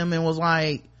listen to him, and was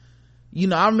like,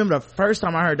 I remember the first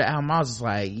time I heard that album, I was just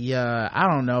like, yeah, I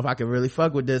don't know if I could really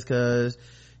fuck with this, because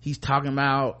he's talking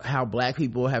about how black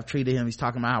people have treated him, he's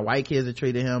talking about how white kids have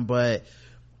treated him, but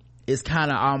it's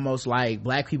kind of almost like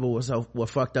black people were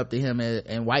fucked up to him,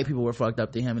 and white people were fucked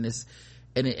up to him, and it's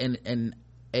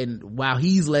and while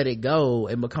he's let it go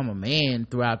and become a man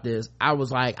throughout this, I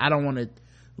was like, I don't want to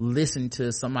listen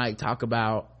to somebody talk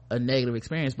about a negative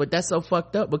experience. But that's so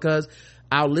fucked up, because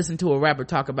I'll listen to a rapper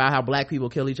talk about how black people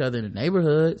kill each other in the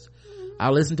neighborhoods.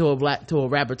 I'll listen to a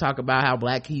rapper talk about how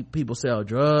black people sell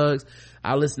drugs.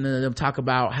 I'll listen to them talk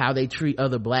about how they treat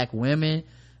other black women.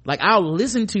 Like, I'll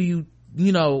listen to you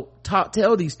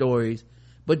tell these stories,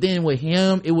 but then with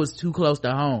him, it was too close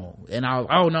to home, and I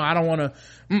don't want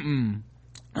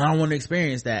to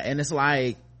experience that. And it's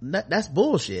like, that's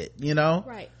bullshit,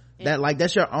 right?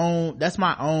 That's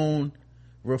my own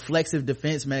reflexive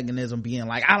defense mechanism, being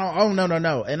like,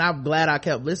 no. And I'm glad I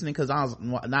kept listening, because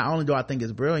not only do I think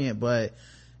it's brilliant, but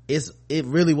it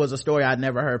really was a story I'd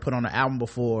never heard put on an album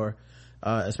before,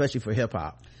 especially for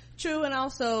hip-hop. True. And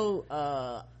also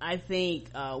I think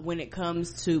when it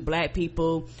comes to black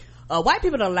people, white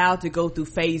people are allowed to go through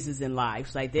phases in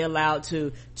life. Like, they're allowed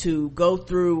to go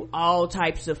through all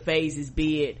types of phases,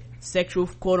 be it sexual,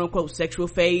 quote unquote sexual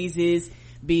phases,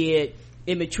 be it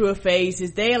immature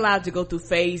phases. They're allowed to go through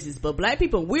phases, but black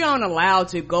people, we aren't allowed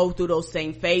to go through those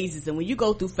same phases. And when you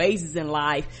go through phases in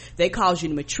life, they cause you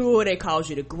to mature, they cause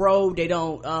you to grow, they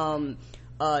don't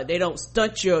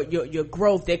stunt your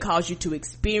growth, they cause you to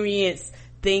experience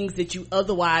things that you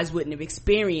otherwise wouldn't have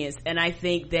experienced. And I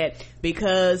think that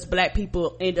because black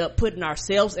people end up putting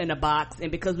ourselves in a box,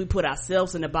 and because we put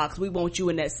ourselves in a box, we want you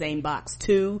in that same box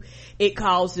too. It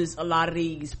causes a lot of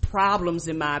these problems,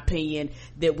 in my opinion,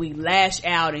 that we lash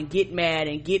out and get mad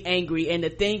and get angry. And the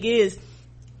thing is,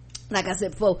 like I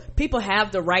said before, people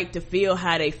have the right to feel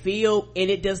how they feel,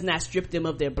 and it does not strip them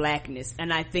of their blackness.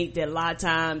 And I think that a lot of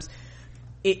times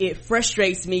it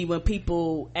frustrates me when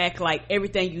people act like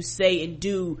everything you say and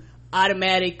do,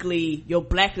 automatically your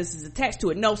blackness is attached to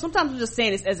it. No, sometimes I'm just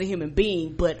saying this as a human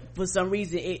being, but for some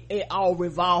reason it all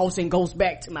revolves and goes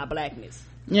back to my blackness.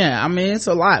 Yeah, I mean, it's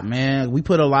a lot, man. We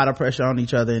put a lot of pressure on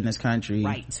each other in this country,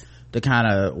 right, to kind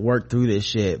of work through this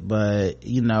shit. But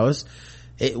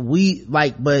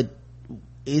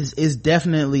it's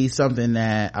definitely something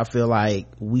that I feel like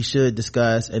we should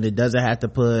discuss, and it doesn't have to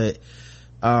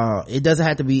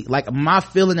be like, my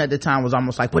feeling at the time was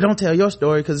almost like, well, don't tell your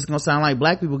story, because it's gonna sound like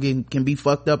black people can be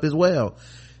fucked up as well,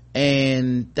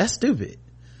 and that's stupid.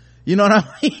 You know what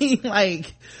I mean?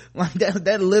 like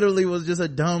that literally was just a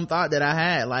dumb thought that I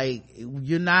had. Like,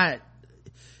 you don't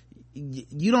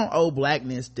owe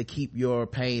blackness to keep your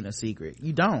pain a secret.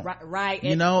 You don't. Right.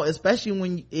 Especially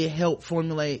when it helped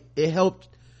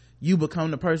you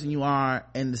become the person you are,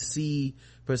 and to see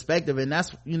perspective. And that's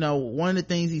one of the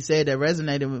things he said that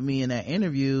resonated with me in that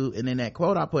interview, and in that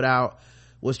quote I put out,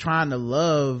 was trying to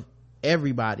love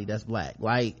everybody that's black.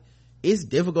 Like, it's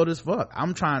difficult as fuck.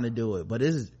 I'm trying to do it, but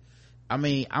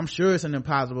I'm sure it's an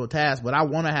impossible task, but I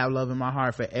want to have love in my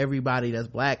heart for everybody that's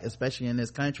black, especially in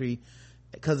this country,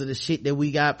 because of the shit that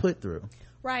we got put through.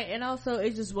 Right. And also,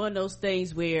 it's just one of those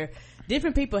things where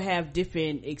different people have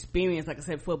different experience, like I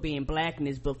said before, being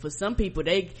blackness. But for some people,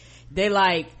 they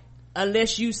like,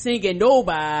 unless you singing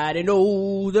nobody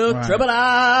knows the trouble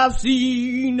I've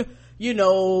seen,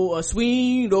 a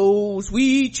sweet old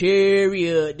sweet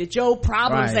chariot, that your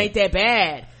problems ain't that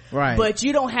bad. Right. But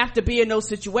you don't have to be in those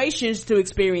situations to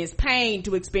experience pain,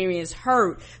 to experience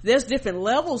hurt. There's different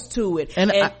levels to it. And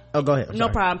go ahead. No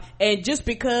problem. And just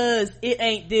because it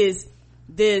ain't this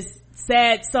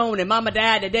sad song and mama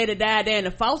died, the daddy died there in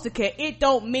the foster care, it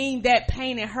don't mean that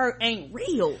pain and hurt ain't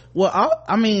real. Well,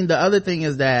 the other thing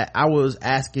is that I was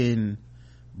asking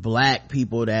black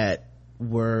people that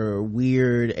were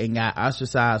weird and got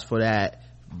ostracized for that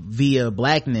via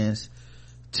blackness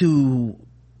to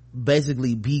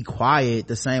basically be quiet,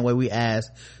 the same way we ask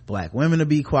black women to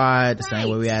be quiet, the same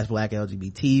way we ask black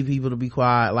LGBT people to be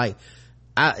quiet. Like,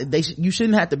 you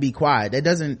shouldn't have to be quiet. That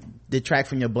doesn't detract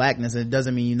from your blackness, and it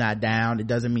doesn't mean you're not down. It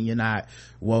doesn't mean you're not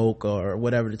woke, or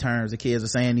whatever the terms the kids are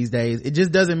saying these days. It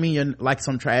just doesn't mean you're like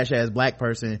some trash ass black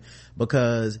person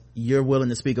because you're willing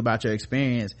to speak about your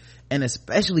experience. And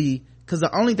especially because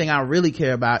the only thing I really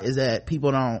care about is that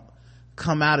people don't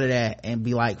come out of that and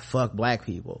be like, fuck black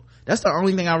people. That's the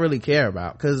only thing I really care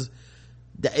about, because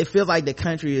it feels like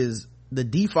the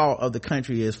default of the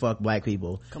country is fuck black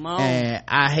people. Come on. And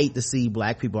I hate to see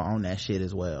black people on that shit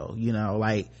as well.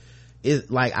 I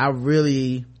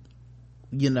really,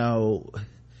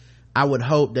 I would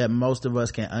hope that most of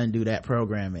us can undo that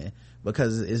programming,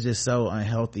 because it's just so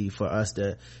unhealthy for us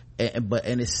to,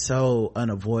 and it's so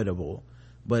unavoidable,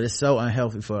 but it's so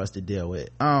unhealthy for us to deal with.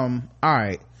 All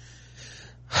right.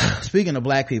 Speaking of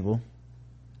black people,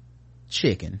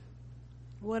 chicken.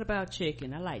 What about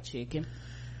chicken? I like chicken.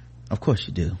 Of course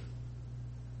you do.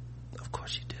 Of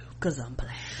course you do. 'Cause I'm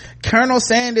black. Colonel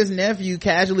Sanders' nephew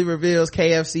casually reveals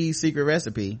KFC's secret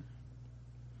recipe.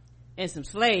 And some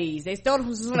slaves. They stole it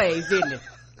from some slaves, didn't they?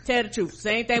 Tell the truth.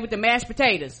 Same thing with the mashed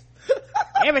potatoes.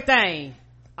 Everything.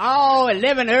 All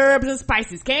 11 herbs and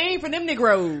spices came from them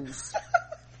Negroes.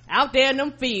 Out there in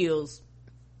them fields.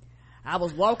 I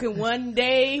was walking one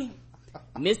day,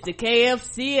 Mr.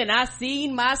 KFC, and I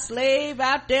seen my slave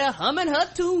out there humming her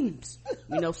tunes.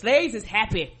 You know, slaves is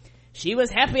happy. She was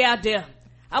happy out there.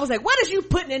 I was like, what is you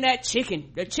putting in that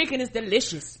chicken? The chicken is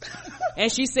delicious. And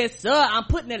she said, sir, I'm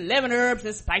putting 11 herbs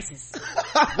and spices.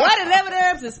 What 11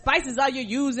 herbs and spices are you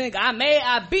using?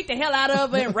 I beat the hell out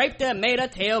of her and raped her and made her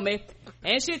tell me.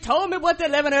 And she told me what the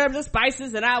 11 herbs and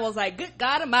spices, and I was like, good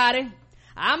God Almighty,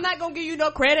 I'm not gonna give you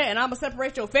no credit, and I'm gonna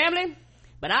separate your family,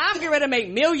 but I'm getting ready to make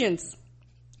millions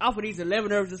off of these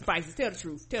 11 herbs and spices. Tell the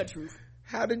truth. Tell the truth.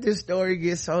 How did this story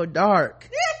get so dark?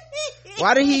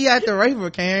 Why did he have to rape her,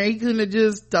 Karen? He couldn't have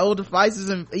just told the spices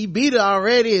and he beat her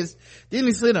already. Didn't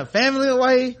he send her family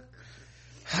away?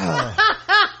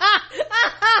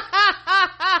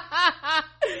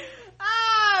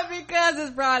 Because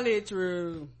it's probably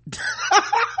true.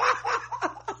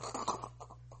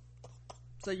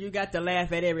 So you got to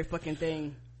laugh at every fucking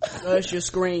thing. Us, you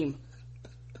scream.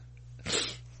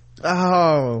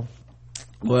 Oh,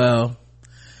 well,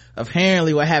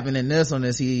 apparently what happened in this one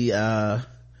is he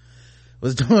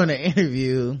was doing an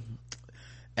interview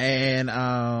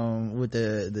and with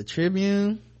the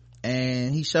Tribune,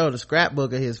 and he showed a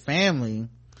scrapbook of his family,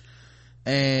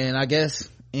 and I guess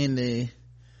in the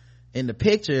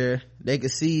picture they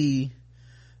could see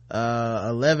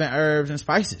 11 herbs and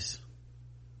spices.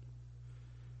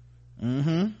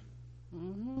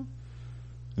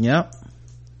 Yep.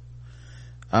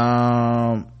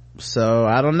 So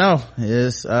I don't know.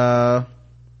 It's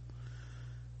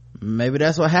maybe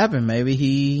that's what happened. Maybe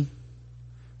he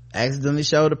accidentally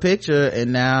showed a picture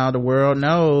and now the world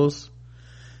knows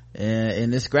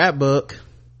in this scrapbook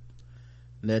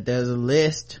that there's a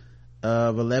list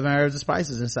of 11 herbs and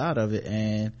spices inside of it,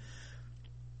 and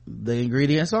the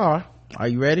ingredients are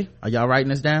you ready? Are y'all writing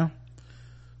this down?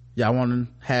 Y'all want to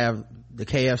have the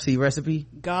KFC recipe?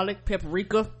 Garlic,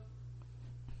 paprika,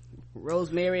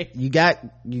 rosemary. You got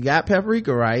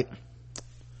paprika, right?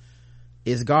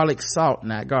 It's garlic salt,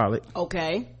 not garlic.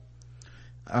 Okay.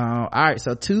 All right,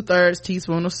 so 2/3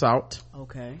 teaspoon of salt.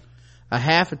 Okay. A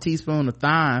half a teaspoon of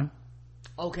thyme.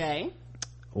 Okay.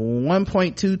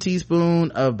 1.2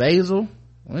 teaspoon of basil.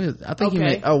 I think he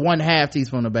made 1/2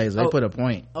 teaspoon of basil. They put a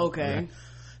point. Okay.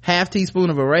 Half teaspoon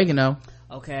of oregano.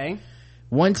 Okay.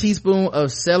 1 teaspoon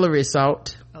of celery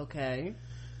salt. Okay.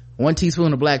 1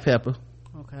 teaspoon of black pepper.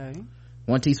 Okay.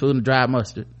 1 teaspoon of dried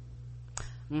mustard.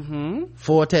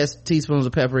 4 teaspoons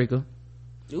of paprika.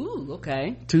 Ooh,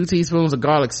 okay. 2 teaspoons of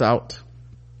garlic salt.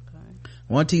 Okay.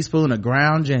 1 teaspoon of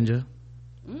ground ginger.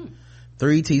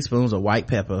 3 teaspoons of white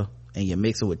pepper, and you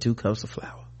mix it with 2 cups of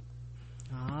flour.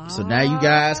 So now you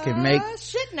guys can make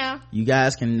you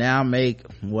guys can now make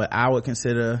what I would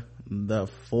consider the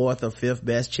 4th or 5th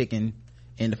best chicken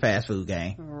in the fast food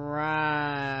game.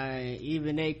 Right.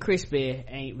 Even that crispy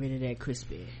ain't really that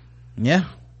crispy. Yeah.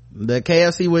 The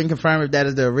KFC wouldn't confirm if that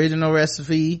is the original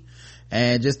recipe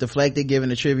and just deflected, giving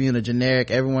the Tribune a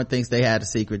generic everyone thinks they had a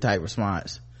secret type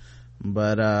response.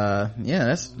 But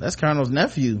yeah, that's Colonel's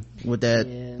nephew with that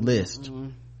list.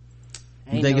 You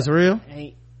think it's real?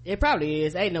 It probably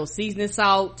is. Ain't no seasoning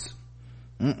salt.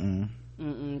 Then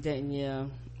Yeah.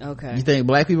 Okay. You think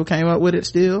black people came up with it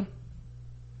still?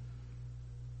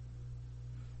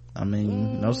 I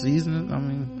mean, no seasoning. I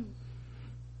mean,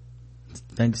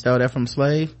 think you stole that from a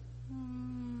slave? I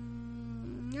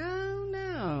don't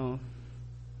know.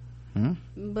 Hmm?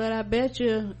 But I bet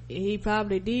you he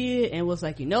probably did and was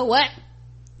like, you know what?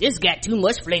 This got too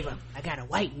much flavor. I gotta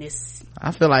whiten this.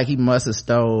 I feel like he must have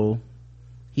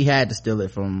he had to steal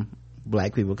it from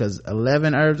black people, because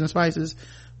 11 herbs and spices,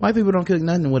 white people don't cook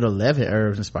nothing with 11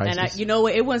 herbs and spices. And you know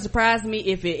what? It wouldn't surprise me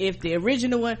if the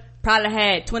original one probably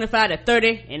had 25 to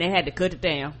 30 and they had to cut it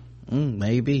down.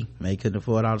 Maybe couldn't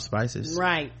afford all the spices.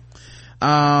 Right.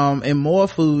 In more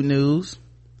food news,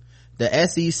 the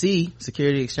SEC,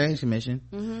 Security Exchange Commission,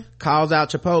 calls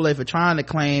out Chipotle for trying to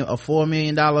claim a $4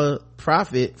 million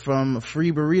profit from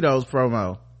free burritos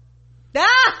promo.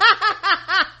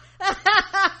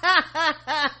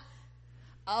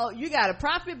 Oh, you got a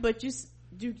profit, but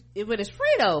but it's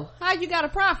free though. How you got a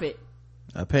profit?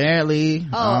 Apparently.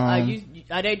 Are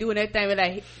they doing that thing where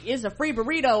like, it's a free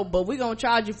burrito, but we're gonna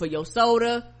charge you for your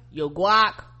soda, your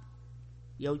guac,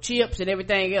 your chips, and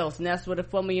everything else, and that's where the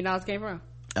 $4 million came from?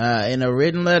 In a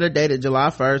written letter dated July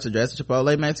 1st addressed to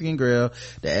Chipotle Mexican Grill,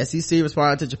 the SEC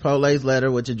responded to Chipotle's letter,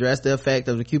 which addressed the effect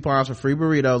of the coupons for free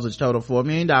burritos, which totaled $4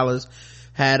 million,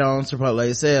 had on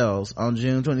Chipotle sales. On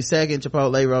June 22nd,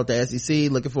 Chipotle wrote the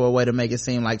SEC looking for a way to make it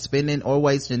seem like spending or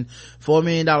wasting $4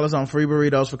 million on free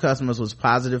burritos for customers was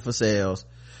positive for sales.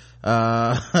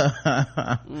 The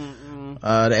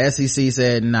SEC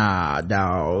said, nah,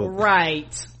 dog.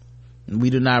 Right. We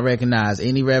do not recognize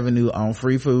any revenue on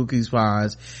free food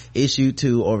coupons issued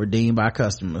to or redeemed by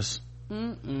customers.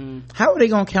 How are they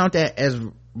gonna count that as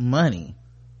money?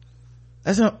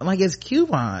 That's not, like, it's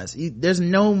coupons. There's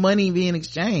no money being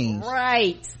exchanged.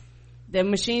 Right. The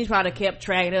machines probably kept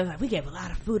track of it. Like, we gave a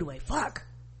lot of food away. Fuck.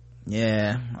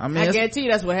 Yeah. I mean, I guarantee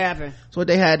you that's what happened. That's what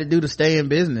they had to do to stay in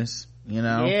business, you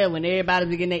know? Yeah, when everybody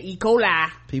was getting that E.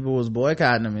 coli. People was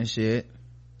boycotting them and shit.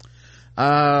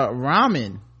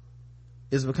 Ramen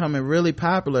is becoming really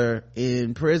popular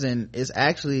in prison. It's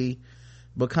actually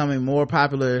becoming more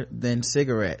popular than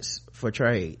cigarettes for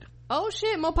trade. Oh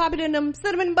shit, more popular than them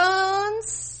cinnamon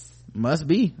buns? Must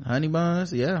be. Honey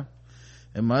buns, yeah.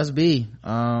 It must be.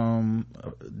 While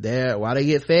they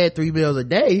get fed 3 meals a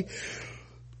day,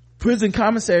 prison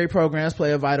commissary programs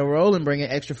play a vital role in bringing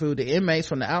extra food to inmates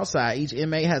from the outside. Each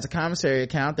inmate has a commissary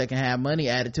account that can have money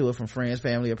added to it from friends,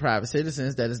 family, or private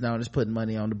citizens that is known as putting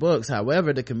money on the books.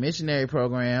 However, the commissary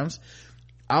programs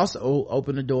also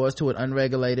open the doors to an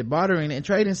unregulated bartering and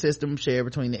trading system shared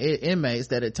between the inmates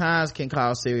that at times can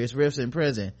cause serious rifts in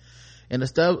prison. In a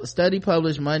study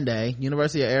published Monday,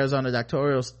 University of Arizona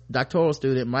doctoral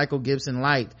student Michael Gibson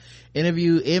Light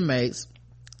interviewed inmates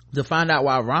to find out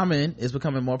why ramen is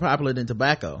becoming more popular than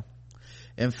tobacco.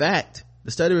 In fact,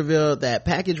 the study revealed that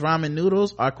packaged ramen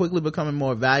noodles are quickly becoming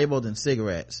more valuable than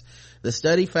cigarettes. The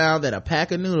study found that a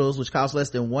pack of noodles, which costs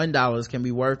less than $1, can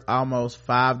be worth almost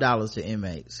 $5 to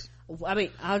inmates. I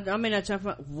mean, I'm not trying to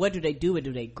find, what do they do?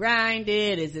 Do they grind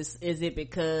it? Is it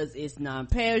because it's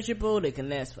non-perishable? They can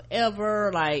last forever?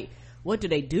 Like, what do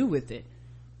they do with it?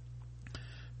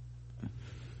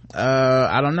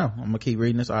 I don't know. I'm gonna keep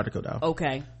reading this article though.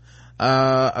 Okay.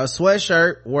 A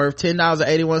sweatshirt worth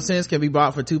 $10.81 can be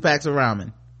bought for 2 packs of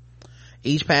ramen.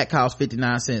 Each pack costs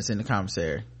 59 cents in the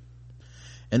commissary.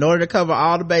 In order to cover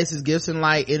all the bases, Gibson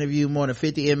Light interviewed more than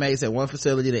 50 inmates at one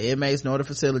facility. The inmates nor the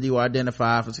facility were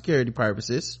identified for security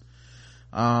purposes.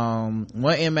 One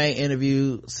inmate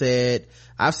interviewed said,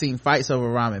 I've seen fights over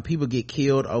ramen. People get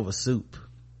killed over soup.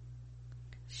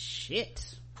 Shit.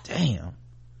 Damn.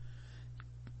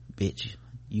 Bitch,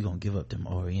 you gonna give up them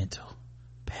Oriental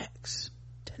packs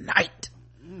tonight?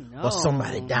 No. Or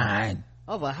somebody dying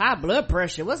over high blood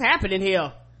pressure. What's happening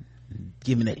here?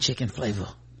 Give me that chicken flavor.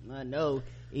 I know.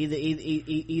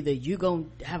 Either you gonna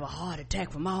have a heart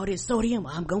attack from all this sodium,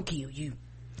 or I'm gonna kill you.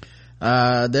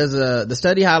 The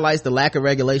study highlights the lack of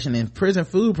regulation in prison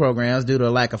food programs due to a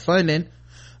lack of funding.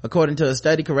 According to a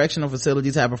study, correctional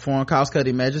facilities have performed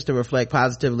cost-cutting measures to reflect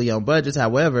positively on budgets.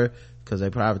 However, because they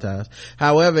privatize.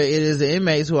 However, it is the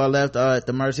inmates who are left at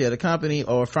the mercy of the company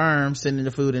or firm sending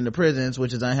the food into prisons,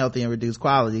 which is unhealthy and reduced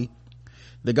quality.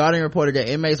 The Guardian reported that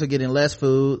inmates were getting less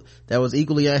food that was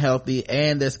equally unhealthy,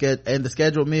 and the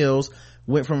scheduled meals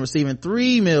went from receiving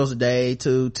 3 meals a day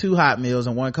to 2 hot meals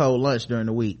and 1 cold lunch during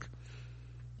the week.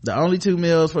 The only 2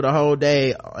 meals for the whole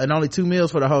day, and only 2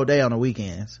 meals for the whole day on the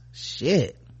weekends.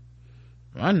 Shit.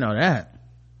 I know that.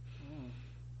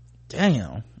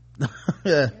 Damn.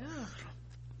 Yeah.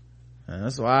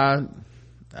 That's why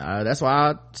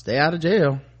I stay out of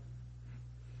jail.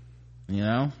 You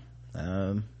know?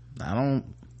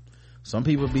 Some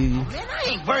people be, man, I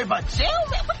ain't worried about jail,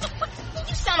 man. What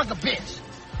you sound like a bitch.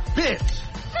 Man,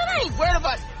 I ain't worried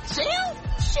about jail.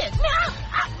 Shit, man,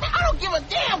 I don't give a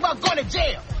damn about going to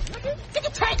jail.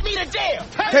 Nigga, take me to jail.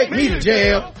 Take me to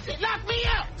jail. Lock me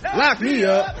up. Lock me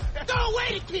up. Throw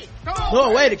away the kid.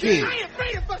 Throw away the kid. I ain't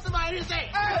afraid to fuck somebody in his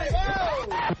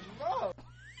ass.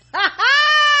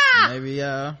 Maybe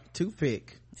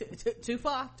toothpick. Too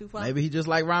far. Maybe he just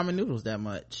like ramen noodles that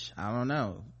much. I don't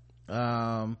know.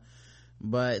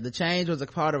 But the change was a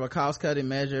part of a cost-cutting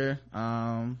measure.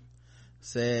 They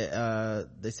said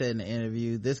in the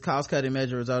interview, this cost-cutting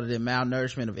measure resulted in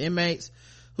malnourishment of inmates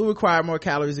who required more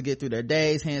calories to get through their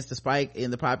days, hence the spike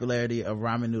in the popularity of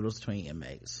ramen noodles between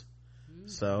inmates.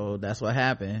 So that's what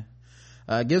happened.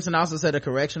 Gibson also said a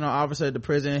correctional officer at the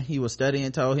prison he was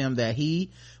studying told him that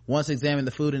he once examined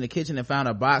the food in the kitchen and found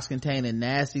a box containing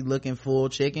nasty looking full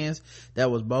chickens that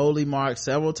was boldly marked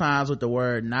several times with the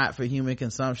word not for human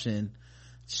consumption.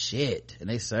 Shit. And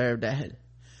they served that.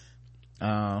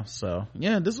 So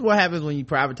yeah, this is what happens when you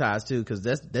privatize too, because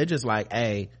they're just like,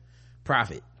 hey,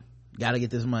 profit. gotta get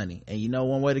this money. And you know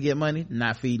one way to get money?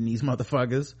 Not feeding these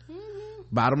motherfuckers.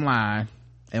 Bottom line.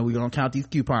 And we're gonna count these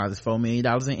coupons. It's $4 million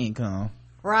in income.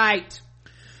 Right.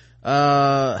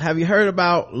 Have you heard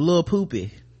about Lil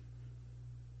Poopy?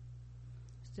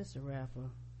 It's just a rapper.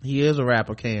 He is a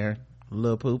rapper, Karen.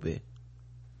 Lil Poopy.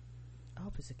 I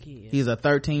hope it's a kid. He's a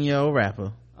 13-year-old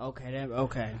rapper.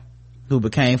 Okay. Who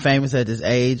became famous at the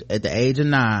age of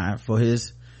 9 for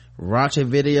his raunchy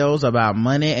videos about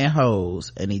money and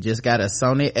hoes. And he just got a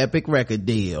Sony Epic record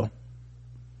deal.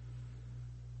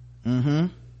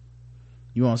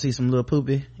 You want to see some Lil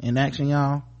Poopy in action,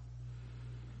 y'all?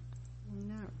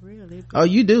 Not really. Oh,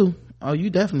 you do. Oh, you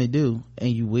definitely do.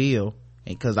 And you will.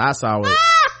 And cause I saw it.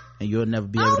 And you'll never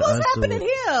be able to unsee it. What's happening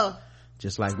here?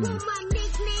 Just like me.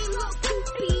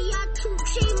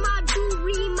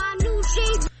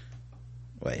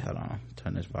 Wait, hold on.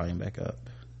 Turn this volume back up.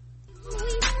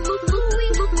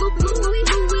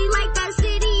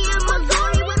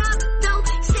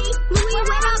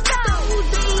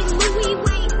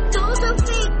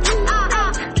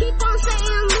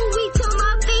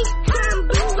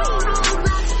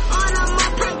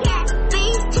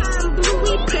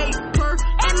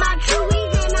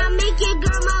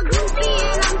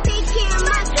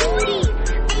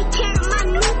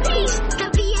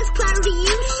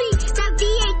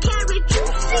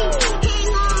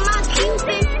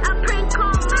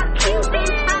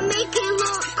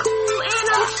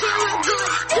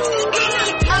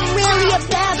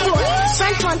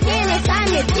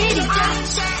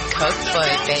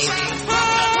 Cookfoot, baby.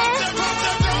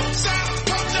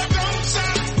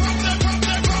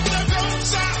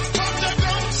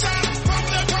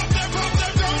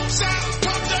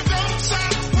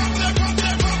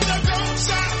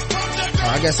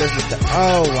 I guess that's just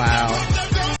oh wow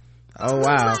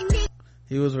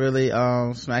he was really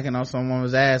smacking on some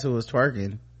woman's ass who was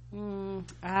twerking.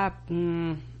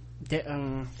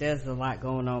 There's a lot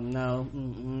going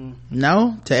on.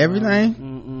 No to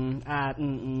everything.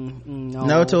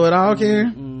 No to it all,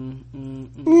 Karen.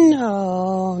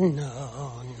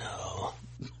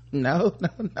 No.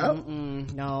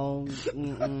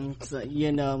 So,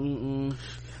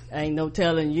 ain't no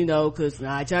telling, cause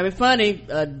I try to be funny,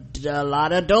 a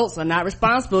lot of adults are not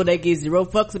responsible. They give zero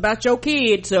fucks about your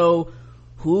kid, so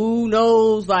who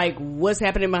knows like what's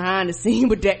happening behind the scene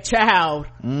with that child.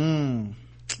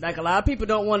 Like a lot of people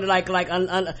don't want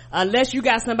to unless you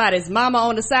got somebody's mama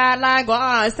on the sideline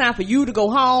go, it's time for you to go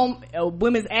home.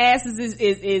 Women's asses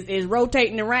is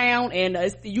rotating around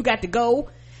and you got to go.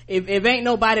 If ain't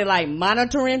nobody like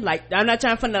monitoring, like I'm not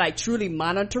trying to like truly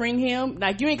monitoring him,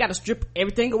 like you ain't got to strip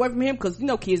everything away from him because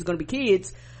kids are gonna be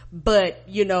kids, but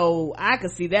I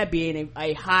could see that being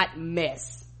a hot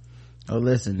mess. Oh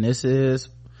listen, this is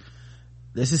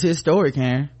his story,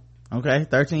 Karen. Okay,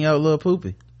 13-year-old Lil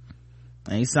Poopy,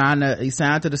 and he signed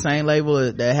to the same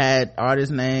label that had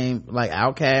artists named like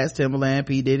Outkast, Timbaland,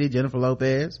 P. Diddy, Jennifer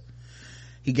Lopez.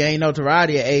 He gained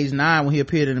notoriety at age 9 when he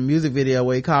appeared in a music video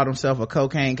where he called himself a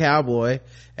cocaine cowboy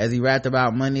as he rapped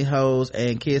about money, hoes,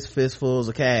 and kissed fistfuls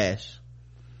of cash.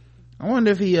 I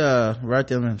wonder if he wrote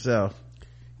them himself.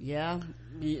 Yeah.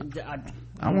 I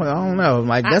don't know.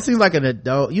 Like that seems like an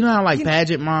adult. You know how like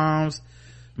pageant moms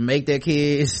make their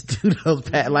kids do those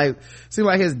seems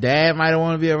like his dad might have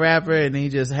wanted to be a rapper and he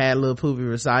just had Lil Poopy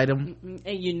recite them.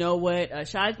 And you know what,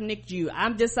 shout out to Nick Jew.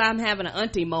 I'm having an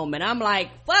auntie moment. I'm like,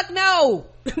 fuck no.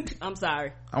 I'm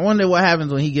sorry. I wonder what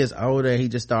happens when he gets older. He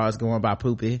just starts going by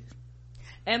Poopy.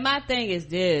 And my thing is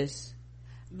this,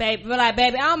 baby, I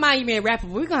don't mind you being a rapper,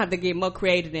 but we're gonna have to get more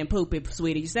creative than Poopy,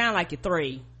 sweetie. You sound like you're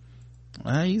 3.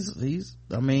 Well,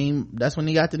 that's when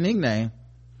he got the nickname.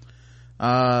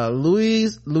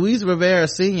 Luis Rivera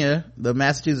Sr., the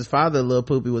Massachusetts father of Lil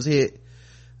Poopy, was hit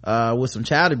with some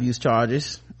child abuse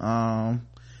charges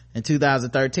in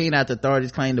 2013 after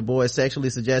authorities claimed the boy sexually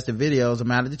suggested videos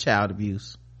amounted to child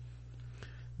abuse.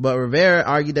 But Rivera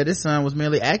argued that his son was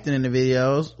merely acting in the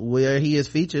videos where he is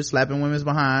featured slapping women's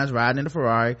behinds, riding in a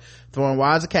Ferrari, throwing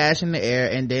wads of cash in the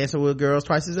air, and dancing with girls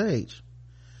twice his age.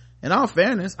 In all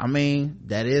fairness,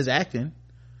 that is acting.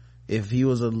 If he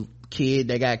was a kid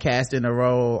that got cast in a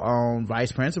role on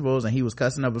Vice Principals and he was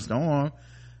cussing up a storm,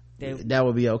 that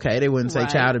would be okay. They wouldn't say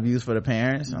child abuse for the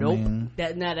parents. Nope.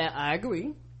 I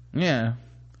agree. Yeah.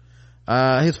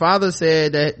 His father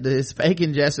said that the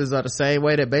spanking gestures are the same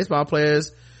way that baseball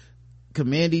players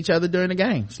commend each other during the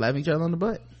game, slapping each other on the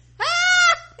butt.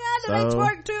 They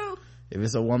twerk too. If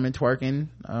it's a woman twerking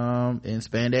in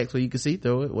spandex where you can see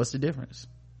through it, what's the difference?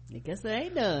 I guess they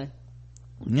ain't done.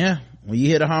 Yeah, when you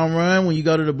hit a home run, when you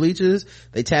go to the bleachers,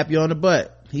 they tap you on the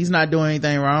butt. He's not doing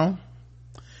anything wrong.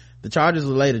 The charges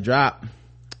were later dropped.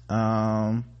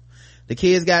 The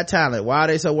kid's got talent. Why are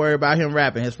they so worried about him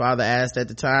rapping? His father asked at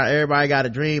the time. Everybody got a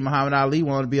dream. Muhammad Ali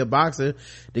wanted to be a boxer.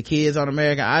 The kids on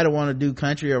American Idol want to do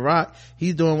country or rock.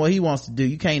 He's doing what he wants to do.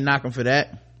 You can't knock him for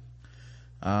that.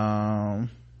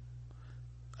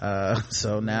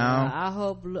 So now I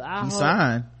hope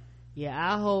signed. Yeah,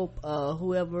 I hope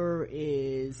whoever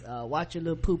is watching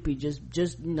Lil Poopy just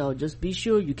be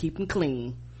sure you keep him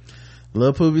clean.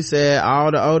 Lil Poopy said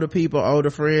all the older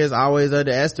friends always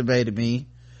underestimated me.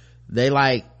 They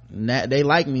like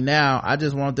me now. I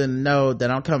just want them to know that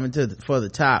I'm coming for the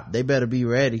top. They better be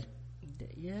ready.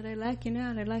 Yeah, they like you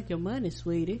now. They like your money,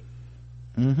 sweetie.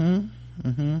 They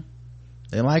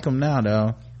like him now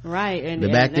though. Right. And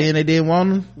back then they didn't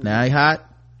want him. Now he hot.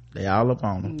 They all up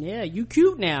on him. Yeah, you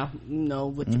cute now.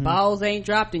 With your balls ain't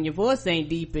dropped and your voice ain't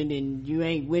deepened and you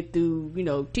ain't went through,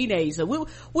 teenage. So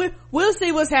we'll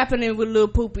see what's happening with Lil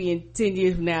Poopy in 10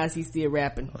 years from now as he's still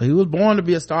rapping. He was born to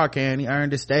be a star, Karen. He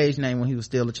earned his stage name when he was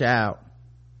still a child.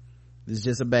 He's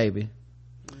just a baby.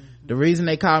 The reason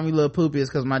they call me Lil Poopy is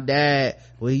because my dad,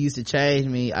 when he used to change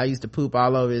me, I used to poop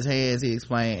all over his hands, he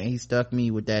explained, and he stuck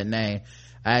me with that name.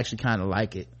 I actually kind of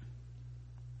like it.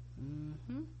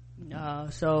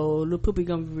 So Lil Poopy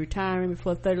gonna be retiring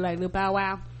before 30 like Lil Bow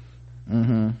Wow.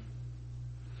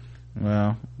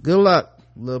 Well, good luck,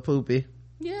 Lil Poopy.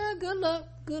 Yeah, good luck.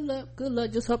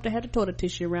 Just hope they had the toilet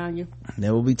tissue around you.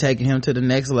 Then we'll be taking him to the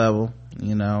next level,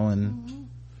 and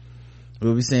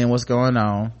we'll be seeing what's going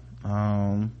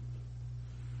on.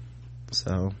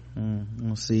 So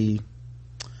we'll see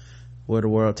where the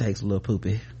world takes Lil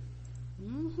Poopy.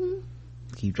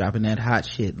 Keep dropping that hot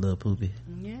shit, Lil Poopy.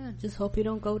 Yeah, just hope he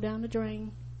don't go down the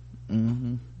drain.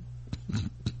 He'll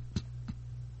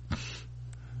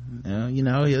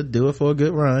do it for a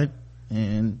good run,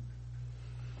 and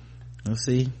we'll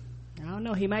see. I don't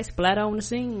know, he might splatter on the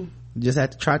scene. Just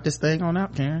have to trot this thing on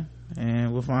out, Karen,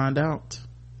 and we'll find out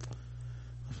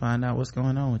what's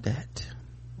going on with that.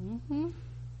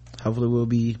 Hopefully we'll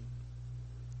be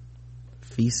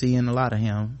seeing a lot of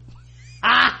him.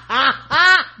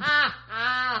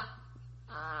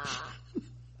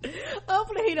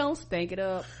 Hopefully he don't stank it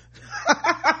up.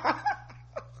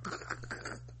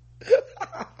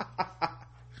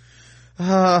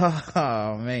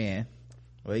 Oh man.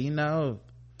 Well,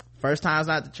 first time's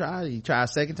not to try. You try a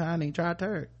second time, then you try a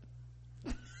third.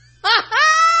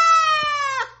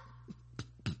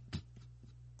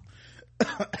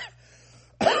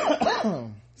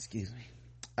 Excuse me.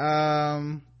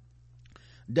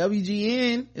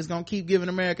 WGN is gonna keep giving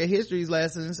America history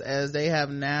lessons as they have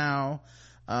now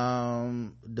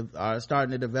are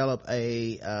starting to develop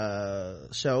a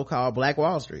show called Black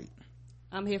Wall Street.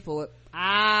 I'm here for it.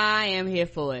 I am here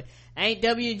for it. Ain't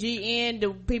WGN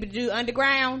the people do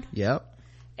underground? Yep.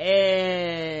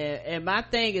 And my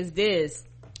thing is this: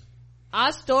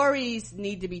 our stories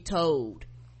need to be told,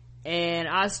 and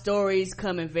our stories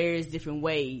come in various different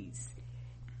ways.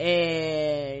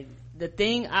 And the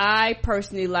thing I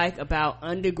personally like about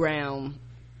underground,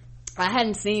 I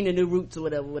hadn't seen the new Roots or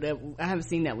whatever. I haven't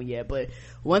seen that one yet, but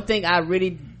one thing I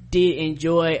really did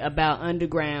enjoy about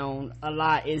underground a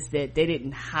lot is that they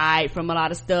didn't hide from a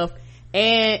lot of stuff,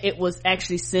 and it was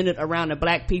actually centered around the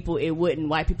black people. It wasn't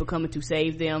white people coming to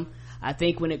save them. I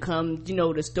think when it comes,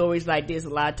 to stories like this, a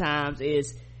lot of times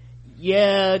is,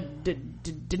 the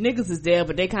niggas is there,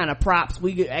 but they kind of props.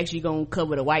 We actually gonna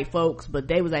cover the white folks, but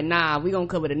they was like, nah, we gonna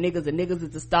cover the niggas. The niggas is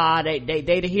the star. They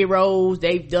the heroes.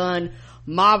 They've done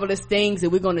marvelous things,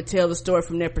 and we're gonna tell the story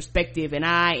from their perspective, and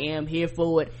I am here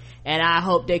for it, and I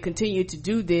hope they continue to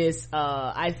do this.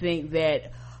 I think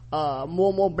that more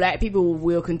and more black people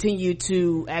will continue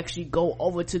to actually go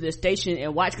over to the station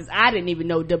and watch, because I didn't even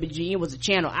know WGN was a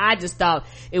channel. I just thought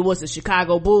it was a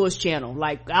Chicago Bulls channel.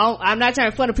 Like, I'm not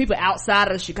trying to fun of people outside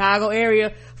of the Chicago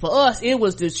area. For us, it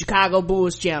was the Chicago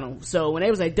Bulls channel. So when they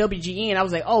was like WGN, I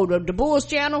was like, oh, the Bulls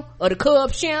channel or the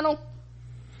Cubs channel.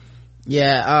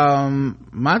 Yeah,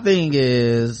 my thing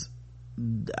is,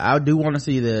 I do want to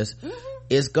see this.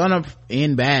 It's gonna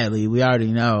end badly, we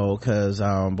already know, because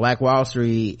Black Wall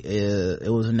Street it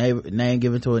was a name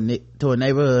given to a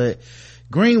neighborhood,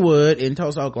 Greenwood, in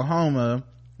Tulsa, Oklahoma,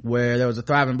 where there was a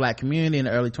thriving black community in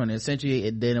the early 20th century,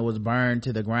 and then it was burned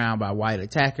to the ground by white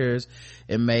attackers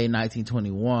in May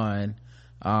 1921.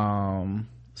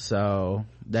 So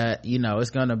that,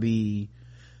 it's gonna be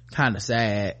kind of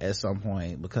sad at some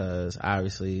point, because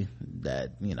obviously that,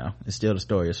 it's still the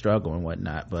story of struggle and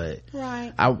whatnot, but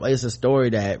right, it's a story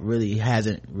that really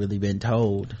hasn't really been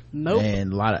told. Nope.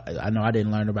 And I know I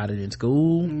didn't learn about it in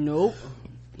school. Nope.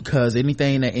 Because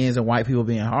anything that ends in white people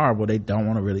being horrible, they don't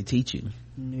want to really teach you.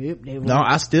 Nope, they won't. No,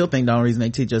 I still think the only reason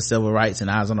they teach us civil rights and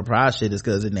eyes on the prize shit is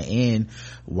because in the end,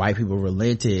 white people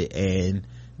relented and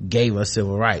gave us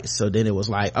civil rights. So then it was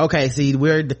like, okay, see,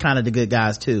 we're the kind of the good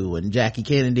guys too. And Jackie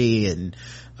Kennedy and,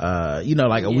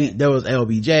 there was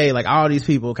LBJ, like all these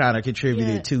people kind of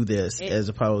contributed to this as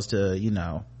opposed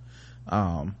to,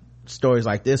 stories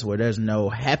like this where there's no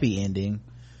happy ending,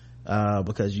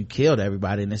 because you killed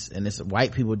everybody and this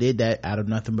white people did that out of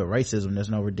nothing but racism.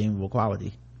 There's no redeemable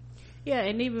quality. Yeah,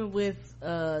 and even with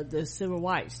the civil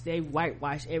rights, they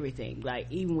whitewash everything. Like,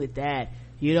 even with that,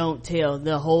 you don't tell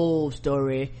the whole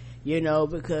story,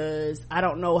 because I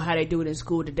don't know how they do it in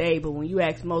school today, but when you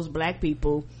ask most black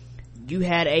people, you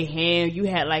had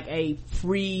like a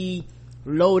free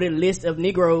loaded list of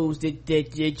Negroes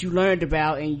that you learned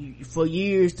about and for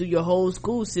years through your whole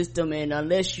school system, and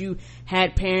unless you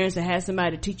had parents and had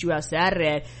somebody to teach you outside of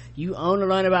that, you only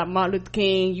learned about Martin Luther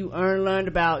King, you only learned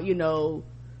about,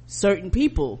 certain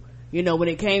people. When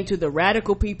it came to the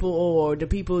radical people or the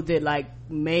people that like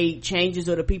made changes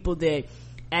or the people that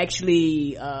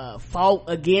actually fought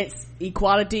against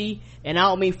equality, and I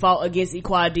don't mean fought against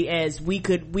equality as we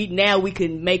can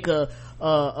make a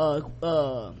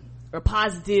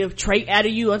positive trait out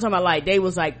of you. I'm talking about like they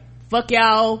was like, fuck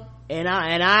y'all and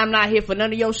I'm not here for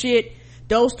none of your shit.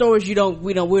 Those stories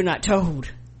we're not told.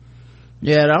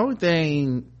 Yeah, the only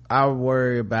thing I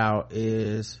worry about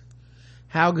is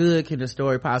how good can the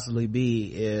story possibly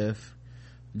be if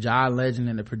John Legend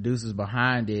and the producers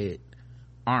behind it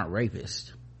aren't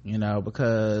rapists,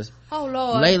 because oh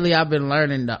Lord, lately I've been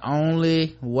learning the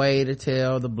only way to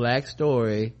tell the black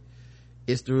story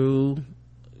is through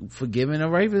forgiving a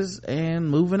rapist and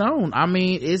moving on. I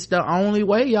mean, it's the only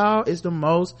way, y'all. It's the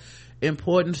most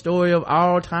important story of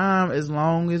all time, as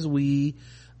long as we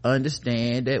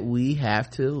understand that we have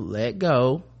to let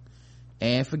go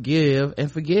and forgive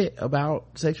and forget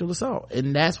about sexual assault.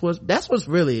 And that's what's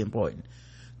really important,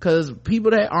 because people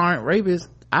that aren't rapists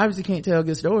obviously can't tell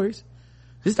good stories.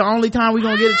 This is the only time we're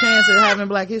gonna get a chance at having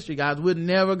black history, guys. We're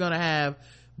never gonna have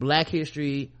black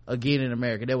history again in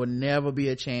America. There will never be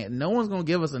a chance. No one's gonna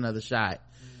give us another shot.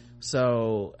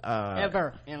 So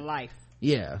ever in life.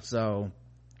 Yeah, so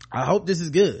I hope this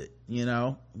is good,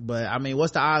 but I mean,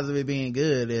 what's the odds of it being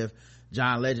good if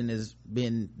John Legend has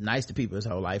been nice to people his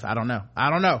whole life? I don't know.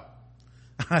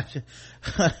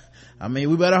 I mean,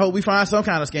 we better hope we find some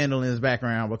kind of scandal in his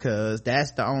background, because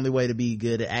that's the only way to be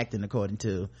good at acting, according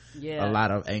to a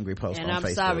lot of angry posts on Facebook. And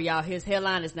I'm sorry, y'all, his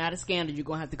headline is not a scandal. You're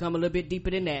gonna have to come a little bit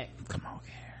deeper than that. Come on,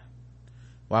 Karen.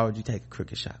 Why would you take a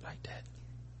crooked shot like that?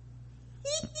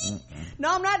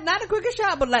 No, I'm not a crooked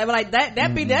shot, but like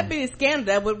that be a scandal.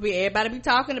 That would be everybody be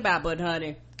talking about. But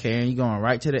honey, Karen, you going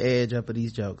right to the edge up of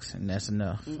these jokes, and that's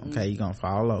enough. Okay, you gonna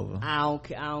fall over. I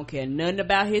don't care nothing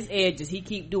about his edges. He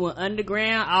keep doing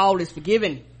underground, all is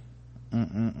forgiven.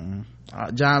 John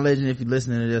Legend, if you're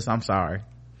listening to this, I'm sorry,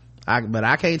 but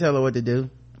I can't tell her what to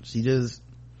do. She just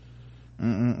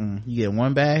you get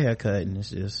one bad haircut and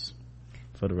it's just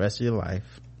for the rest of your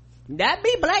life. That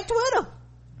be Black Twitter.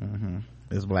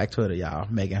 It's Black Twitter, y'all,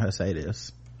 making her say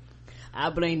this. I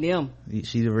blame them.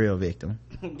 She's the real victim.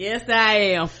 Yes,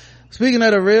 I am. Speaking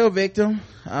of the real victim,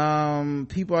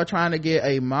 people are trying to get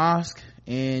a mosque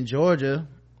in Georgia,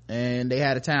 and they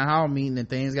had a town hall meeting and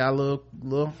things got a little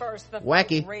First, the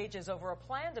wacky. Rages over a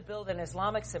plan to build an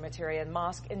Islamic cemetery and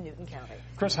mosque in Newton County.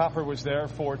 Chris Hopper was there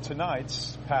for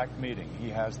tonight's packed meeting. He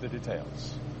has the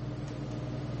details.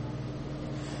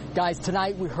 Guys,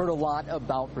 tonight we heard a lot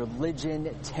about religion,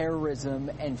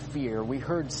 terrorism, and fear. We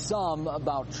heard some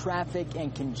about traffic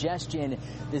and congestion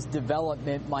this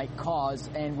development might cause,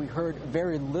 and we heard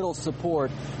very little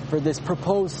support for this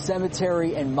proposed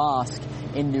cemetery and mosque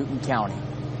in Newton County.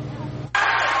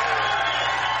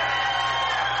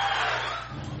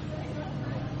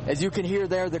 As you can hear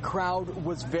there, the crowd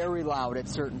was very loud at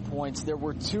certain points. There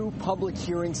were 2 public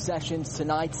hearing sessions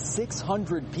tonight,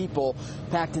 600 people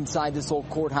packed inside this old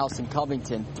courthouse in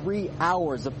Covington. 3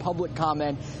 hours of public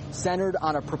comment centered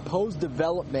on a proposed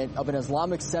development of an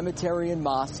Islamic cemetery and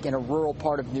mosque in a rural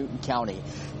part of Newton County.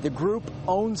 The group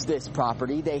owns this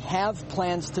property. They have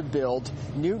plans to build.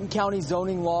 Newton County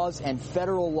zoning laws and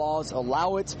federal laws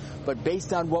allow it, but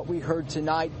based on what we heard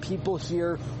tonight, people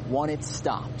here want it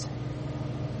stopped.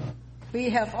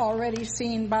 We have already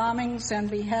seen bombings and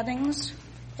beheadings.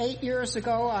 8 years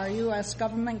ago, our U.S.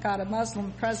 government got a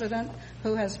Muslim president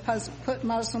who has put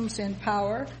Muslims in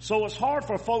power. So it's hard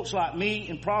for folks like me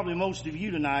and probably most of you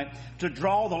tonight to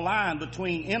draw the line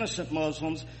between innocent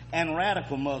Muslims and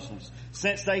radical Muslims,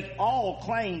 since they all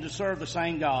claim to serve the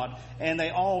same God and they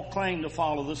all claim to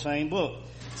follow the same book.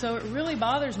 So it really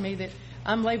bothers me that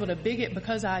I'm labeled a bigot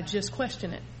because I just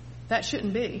question it. That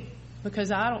shouldn't be,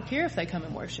 because I don't care if they come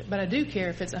and worship, but I do care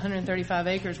if it's 135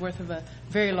 acres worth of a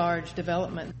very large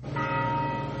development.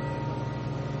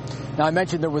 Now, I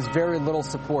mentioned there was very little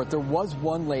support. There was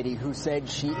one lady who said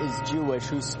she is Jewish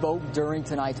who spoke during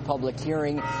tonight's public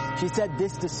hearing. She said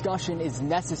this discussion is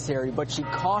necessary, but she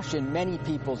cautioned many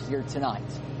people here tonight.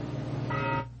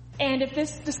 And if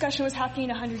this discussion was happening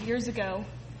 100 years ago,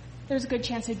 there's a good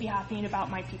chance it'd be happening about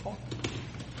my people.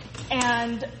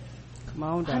 And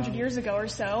 100 years ago or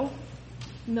so,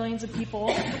 millions of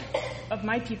people, of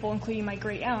my people, including my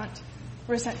great aunt,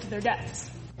 were sent to their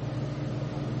deaths.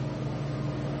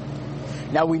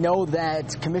 Now, we know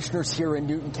that commissioners here in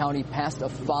Newton County passed a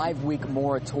 5-week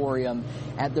moratorium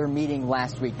at their meeting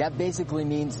last week. That basically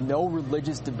means no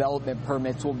religious development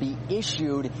permits will be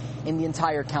issued in the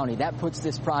entire county. That puts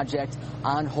this project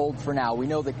on hold for now. We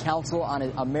know the Council on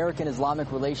American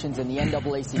Islamic Relations and the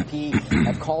NAACP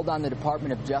have called on the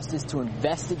Department of Justice to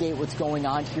investigate what's going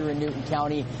on here in Newton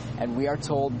County, and we are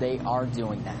told they are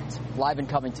doing that. Live in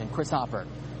Covington, Chris Hopper,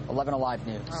 11 Alive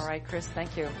News. All right, Chris,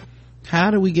 thank you.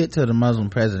 How do we get to the Muslim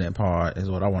president part is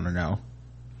what I want to know.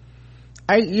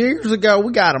 8 years ago,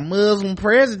 we got a Muslim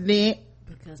president.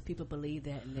 Because people believe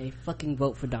that and they fucking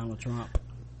vote for Donald Trump.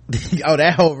 Oh,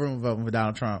 that whole room voting for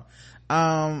Donald Trump.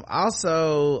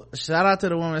 Also, shout out to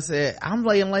the woman that said, I'm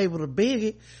laying labeled a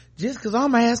bigot just because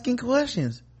I'm asking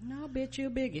questions. No, bitch, you a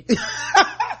bigot.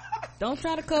 Don't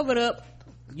try to cover it up.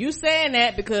 You saying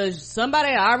that because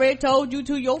somebody already told you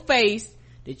to your face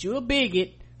that you're a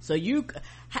bigot. So you...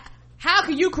 How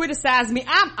can you criticize me?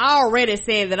 I'm already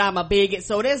saying that I'm a bigot,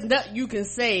 so there's nothing you can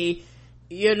say,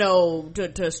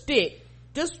 to stick.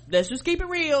 Let's just keep it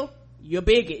real. You're a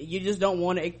bigot. You just don't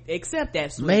want to accept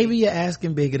that. Sweetie. Maybe you're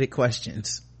asking bigoted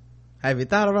questions. Have you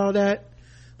thought about that?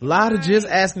 A lot of just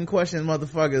asking questions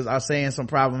motherfuckers are saying some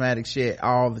problematic shit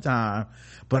all the time,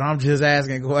 but I'm just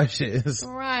asking questions.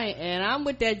 Right, and I'm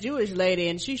with that Jewish lady,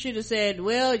 and she should have said,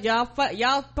 well, y'all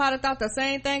probably thought the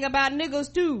same thing about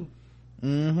niggas too.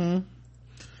 No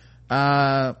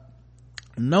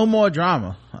more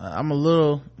drama. I'm a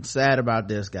little sad about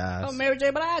this, guys. Oh, Mary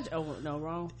J. Blige. Oh, no,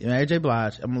 wrong. Mary J.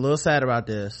 Blige. I'm a little sad about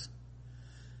this.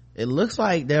 It looks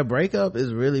like their breakup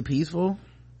is really peaceful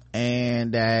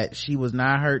and that she was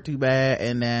not hurt too bad,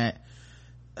 and that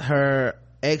her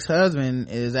ex-husband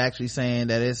is actually saying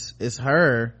that it's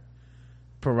her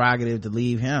prerogative to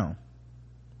leave him.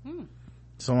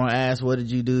 Someone asked, what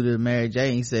did you do to Mary J?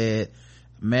 And he said,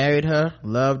 married her,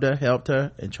 loved her, helped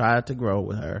her, and tried to grow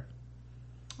with her.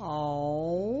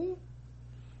 Oh,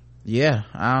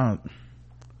 yeah,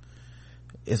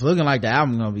 it's looking like the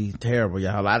album's gonna be terrible,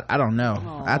 y'all. I don't know.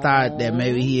 Aww. I thought that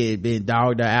maybe he had been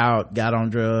dogged her out, got on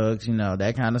drugs,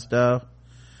 that kind of stuff,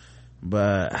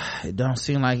 but it don't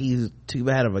seem like he's too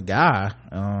bad of a guy.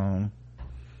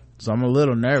 So I'm a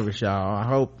little nervous, y'all. I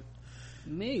hope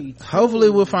hopefully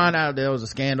we'll find out there was a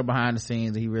scandal behind the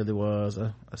scenes, that he really was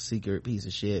a secret piece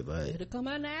of shit, but it'll come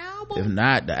out in the album. If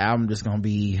not, the album just gonna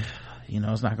be,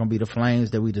 it's not gonna be the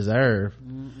flames that we deserve.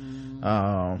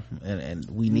 And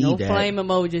we need that. No flame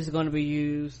emojis is gonna be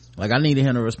used. Like, I needed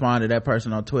him to respond to that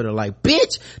person on Twitter like,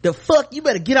 bitch, the fuck, you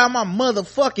better get out my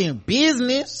motherfucking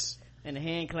business. And the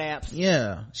hand claps.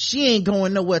 Yeah, she ain't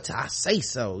going nowhere till I say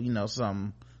so.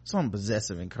 Something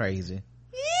possessive and crazy.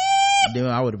 Then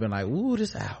I would have been like, ooh,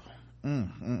 this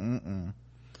album.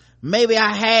 Maybe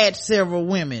I had several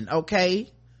women, okay?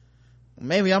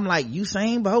 Maybe I'm like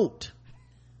Usain Bolt.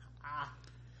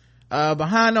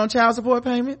 Behind on child support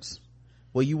payments?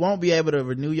 Well, you won't be able to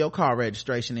renew your car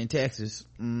registration in Texas.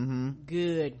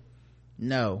 Good.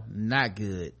 No, not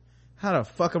good. How the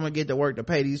fuck am I gonna get to work to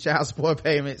pay these child support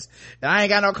payments and I ain't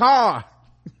got no car?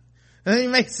 That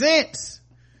doesn't make sense.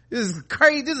 This is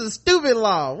crazy. This is a stupid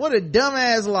law. What a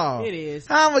dumbass law. It is.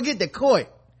 How am I gonna get to court?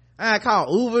 I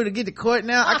call Uber to get to court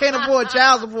now. I can't afford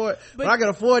child support, but I can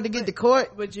afford to get to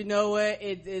court. But you know what?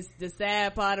 It's the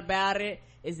sad part about it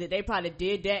is that they probably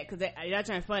did that because y'all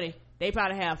trying funny. They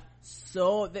probably have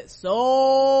so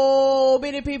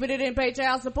many people that didn't pay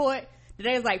child support that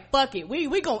they was like, fuck it.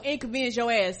 We gonna inconvenience your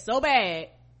ass so bad.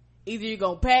 Either you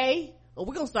gonna pay or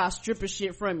we gonna start stripping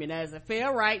shit from you. Now, is it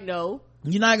fair? Right? No.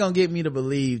 You're not gonna get me to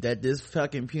believe that this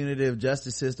fucking punitive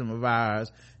justice system of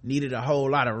ours needed a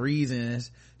whole lot of reasons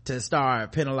to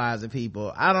start penalizing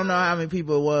people. I don't know how many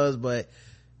people it was, but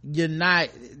you're not,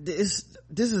 this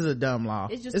is a dumb law.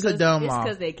 It's a dumb law. It's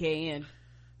because they can.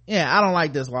 Yeah, I don't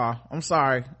like this law. I'm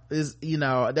sorry.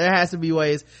 There has to be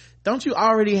ways. Don't you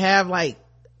already have like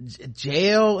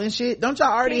jail and shit? Don't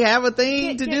y'all already have a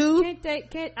thing to do?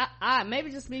 Maybe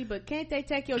just me, but can't they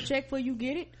take your check before you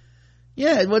get it?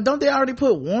 Yeah, well, don't they already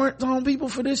put warrants on people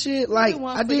for this shit? Like,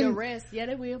 I didn't. Arrest. Yeah,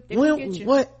 they will. They will get you.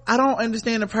 What? I don't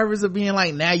understand the purpose of being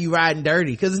like, now you riding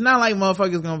dirty. Cause it's not like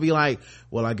motherfuckers gonna be like,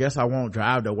 well, I guess I won't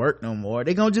drive to work no more.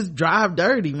 They gonna just drive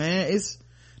dirty, man. This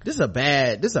is a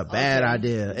bad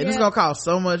idea. And it's gonna cost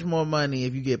so much more money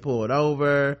if you get pulled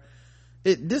over.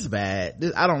 This bad.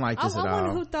 I don't like this at all. I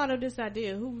wonder who thought of this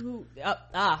idea.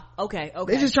 Okay.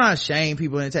 They're just trying to shame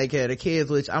people and take care of their kids,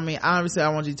 which, I mean, obviously I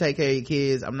want you to take care of your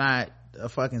kids. I'm not a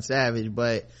fucking savage,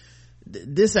 but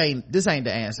this ain't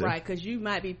the answer. Right, because you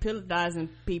might be penalizing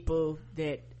people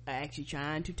that are actually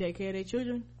trying to take care of their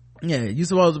children. Yeah, you're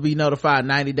supposed to be notified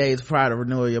 90 days prior to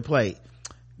renewal your plate.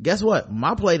 Guess what?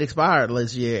 My plate expired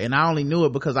last year, and I only knew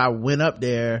it because I went up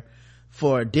there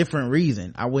for a different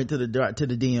reason. I went to the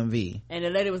DMV, and the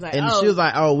lady was like, she was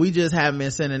like, oh, we just haven't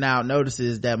been sending out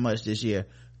notices that much this year.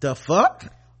 The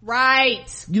fuck? Right.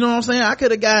 You know what I'm saying? I could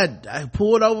have got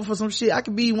pulled over for some shit. I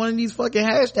could be one of these fucking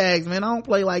hashtags, man. I don't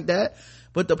play like that.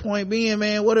 But the point being,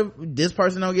 man, what if this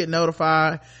person don't get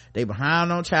notified? They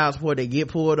behind on child support, they get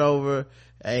pulled over.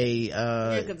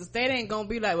 Because the state ain't gonna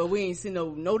be like, well, we ain't send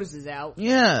no notices out.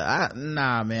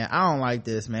 Nah, man, I don't like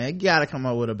this, man. You gotta come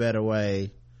up with a better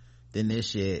way than this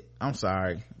shit. I'm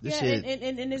sorry. This shit.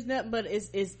 And it's not, but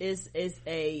it's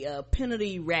a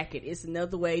penalty racket. It's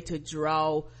another way to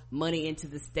draw money into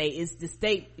the state. Is the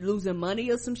state losing money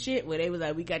or some shit where they was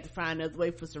like, we got to find another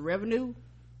way for some revenue?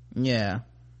 Yeah,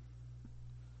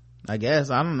 I guess.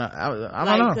 I don't know. I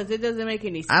don't know, because it doesn't make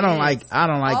any sense. I don't like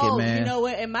it, man. You know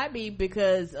what, it might be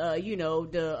because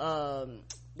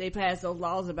they passed those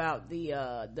laws about the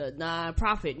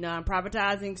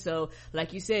non-privatizing. So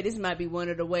like you said, this might be one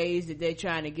of the ways that they're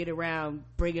trying to get around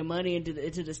bringing money into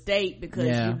the state, because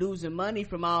you're losing money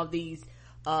from all these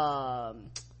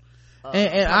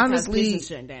and honestly,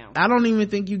 I don't even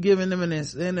think you giving them an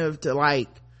incentive to like,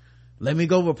 let me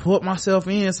go report myself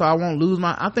in so I won't lose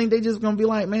I think they just gonna be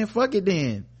like, man, fuck it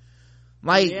then.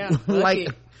 Like,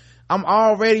 I'm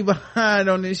already behind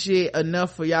on this shit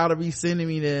enough for y'all to be sending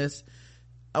me this.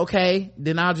 Okay,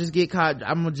 then I'll just get caught.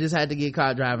 I'm gonna just have to get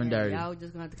caught driving dirty. Y'all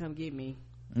just gonna have to come get me.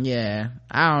 Yeah,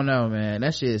 I don't know, man.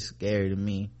 That shit is scary to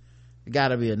me. There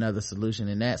gotta be another solution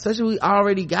in that. Especially, we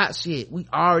already got shit. We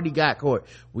already got court.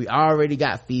 We already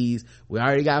got fees. We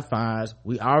already got fines.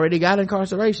 We already got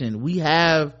incarceration. We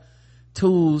have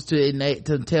tools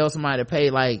to tell somebody to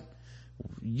pay. Like,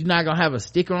 you're not gonna have a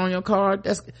sticker on your card.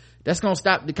 That's gonna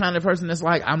stop the kind of person that's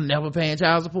like, I'm never paying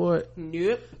child support.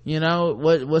 Yep. You know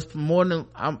what's more than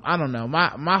I don't know.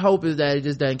 My hope is that it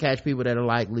just doesn't catch people that are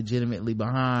like legitimately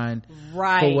behind,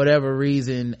 right, for whatever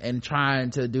reason, and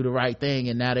trying to do the right thing,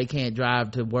 and now they can't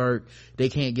drive to work, they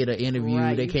can't get an interview,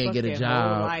 right, they can't get a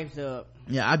job. Whole lives up.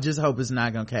 Yeah, I just hope it's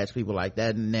not gonna catch people like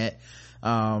that. And that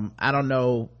I don't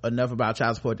know enough about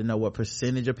child support to know what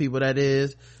percentage of people that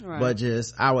is, right, but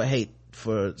just I would hate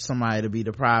for somebody to be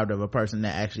deprived of a person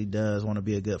that actually does want to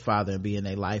be a good father and be in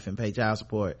their life and pay child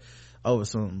support over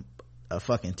a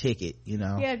fucking ticket, you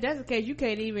know. Yeah, if that's the case, you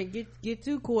can't even get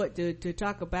to court to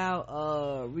talk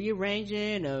about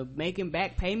rearranging or making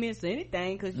back payments or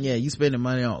anything, cause you spending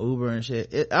money on Uber and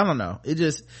shit. I don't know, it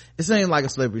seems like a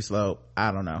slippery slope.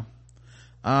 I don't know.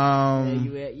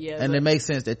 And it makes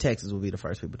sense that Texas will be the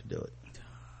first people to do it.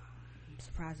 I'm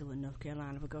surprised it was North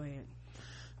Carolina, but go ahead.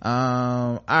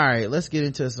 All right, let's get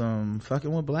into some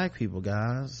fucking with black people,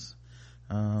 guys.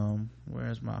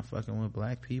 Where's my fucking with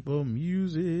black people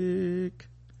music?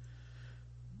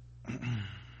 We're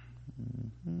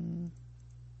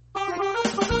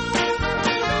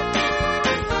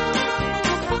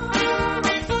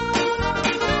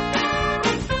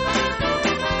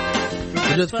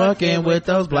just fucking with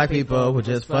those black people. We're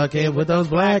just fucking with those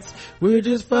blacks. We're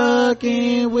just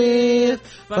fucking with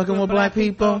black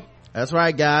people. That's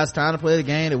right, guys. Time to play the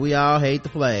game that we all hate to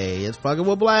play. It's fucking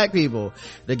with black people.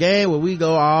 The game where we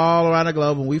go all around the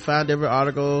globe and we find different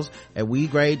articles and we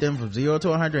grade them from 0 to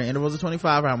 100 in intervals of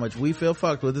 25 for how much we feel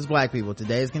fucked with as black people.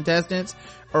 Today's contestants,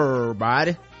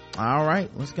 everybody. All right,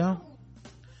 let's go.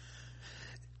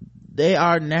 They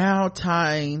are now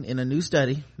tying, in a new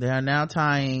study, hair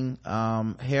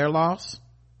loss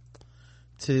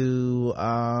to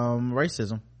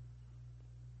racism.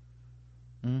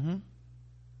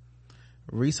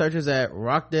 Researchers at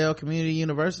Rockdale Community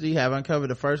University have uncovered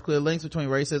the first clear links between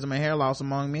racism and hair loss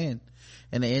among men.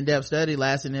 In an in-depth study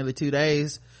lasting nearly 2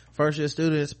 days, first-year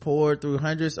students poured through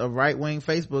hundreds of right-wing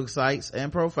Facebook sites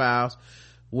and profiles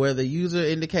where the user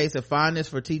indicates a fondness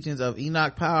for teachings of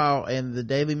Enoch Powell and the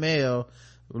Daily Mail.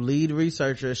 Lead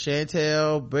researcher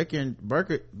Chantel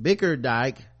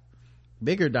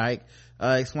Bickerdike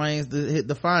explains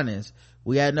the findings.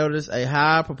 We had noticed a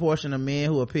high proportion of men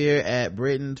who appear at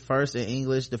Britain's first in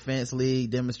English Defense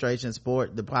League demonstration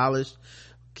sport the polished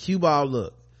cue ball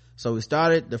look. So we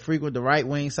started to frequent the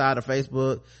right-wing side of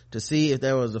Facebook to see if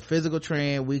there was a physical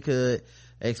trend we could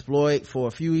exploit for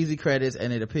a few easy credits,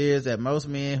 and it appears that most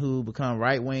men who become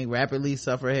right-wing rapidly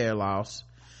suffer hair loss,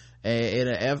 and in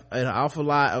an awful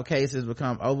lot of cases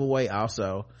become overweight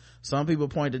also. Some people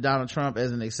point to Donald Trump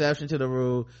as an exception to the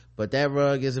rule, but that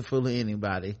rug isn't fooling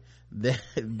anybody.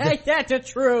 Ain't that the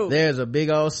truth? There's a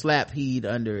big old slap heed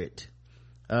under it.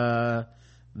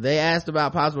 They asked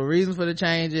about possible reasons for the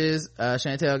changes.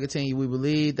 Chantel continued, we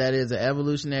believe that is an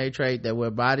evolutionary trait that where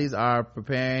bodies are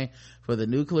preparing for the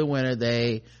nuclear winter,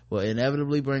 they will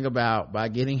inevitably bring about by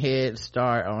getting head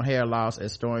start on hair loss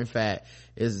and storing fat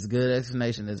is as good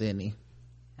explanation as any.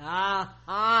 So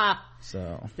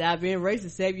stop being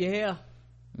racist, save your hair.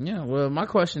 Yeah, well, my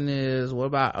question is, what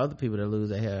about other people that lose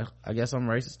their hair? I guess I'm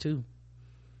racist too.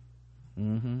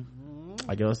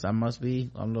 I guess I must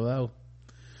be on the low.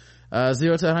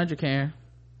 0 to 100, Karen.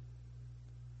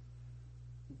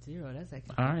 0, that's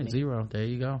actually all right, funny. 0, there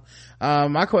you go.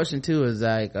 My question too is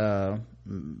like,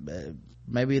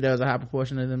 maybe there's a high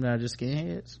proportion of them that are just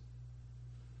skinheads.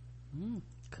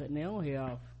 Cutting their own hair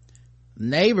off.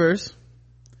 Neighbors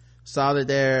saw that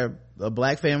a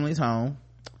black family's home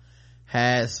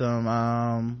had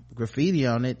some graffiti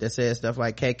on it that said stuff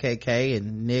like KKK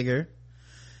and nigger,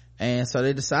 and so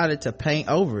they decided to paint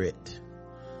over it.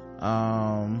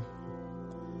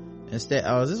 Instead,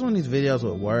 is this one of these videos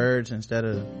with words instead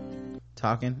of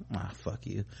talking? Fuck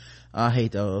you. I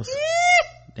hate those.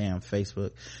 Damn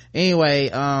Facebook. Anyway,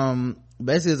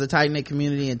 basically it's a tight-knit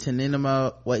community in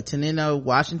Tenino,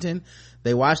 Washington.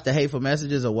 They washed the hateful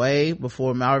messages away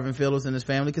before Marvin Phillips and his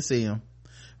family could see them.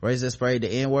 Racists sprayed the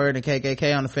N-word and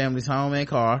KKK on the family's home and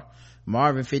car.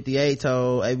 Marvin, 58,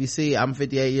 told ABC, I'm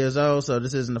 58 years old, so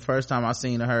this isn't the first time I've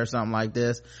seen or heard something like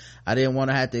this. I didn't want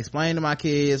to have to explain to my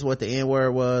kids what the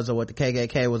N-word was or what the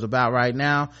KKK was about right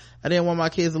now. I didn't want my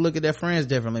kids to look at their friends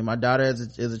differently. My daughter is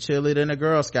a cheerleader and a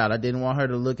Girl Scout. I didn't want her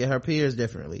to look at her peers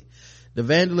differently. The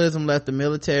vandalism left the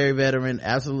military veteran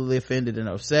absolutely offended and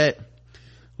upset.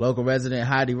 Local resident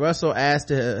Heidi Russell asked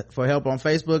for help on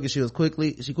Facebook, and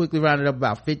she quickly rounded up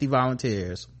about 50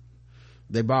 volunteers.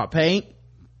 They bought paint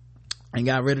and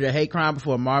got rid of the hate crime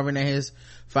before Marvin and his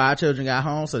 5 children got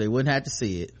home so they wouldn't have to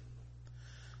see it.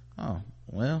 Oh,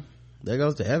 well, there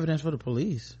goes the evidence for the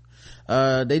police.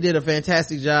 They did a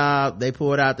fantastic job. They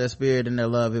poured out their spirit and their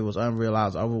love. It was unreal. I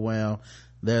was overwhelmed.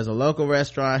 There's a local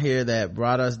restaurant here that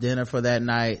brought us dinner for that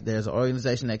night. There's an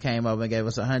organization that came up and gave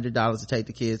us $100 to take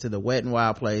the kids to the Wet and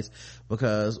Wild place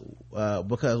because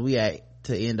we had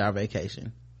to end our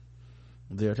vacation.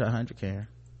 0 to 100, Karen.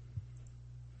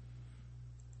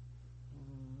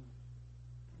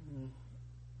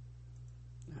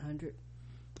 100.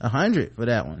 100 for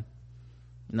that one.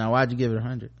 Now, why'd you give it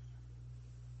 100?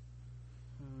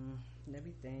 Let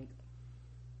me think.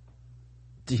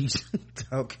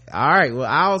 Okay, all right, well,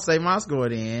 I'll say my score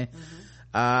then.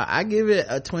 I give it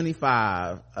a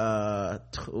 25.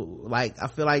 Like, I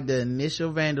feel like the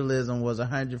initial vandalism was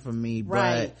 100 for me,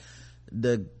 right. But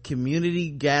the community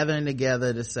gathering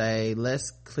together to say,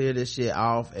 let's clear this shit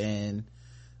off and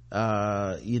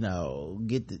let's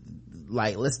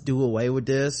do away with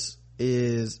this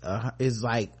is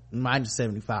like minus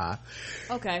 75.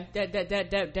 Okay,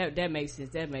 that makes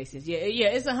sense. Yeah,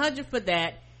 it's 100 for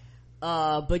that.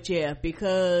 But yeah,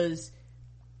 because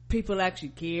people actually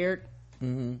cared.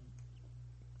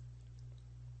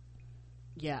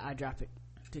 Yeah, I drop it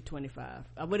to 25.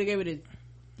 I would have gave it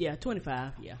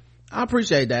 25. Yeah, I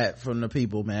appreciate that from the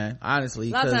people, man, honestly.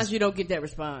 A lot of times you don't get that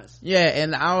response. Yeah,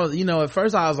 and I was, at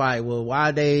first I was like, well,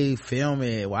 why they film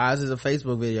it? Why is this a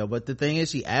Facebook video? But the thing is,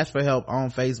 she asked for help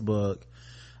on Facebook.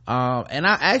 And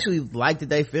I actually like that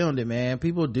they filmed it, man.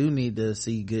 People do need to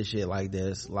see good shit like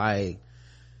this. Like,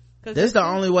 this is the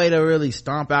only way to really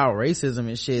stomp out racism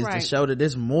and shit, is to show that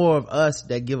there's more of us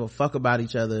that give a fuck about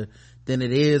each other than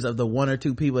it is of the 1 or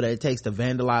 2 people that it takes to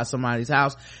vandalize somebody's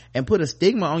house and put a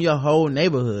stigma on your whole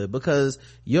neighborhood, because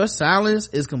your silence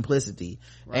is complicity,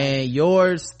 and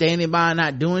your standing by and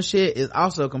not doing shit is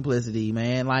also complicity,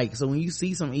 man. Like, so when you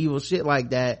see some evil shit like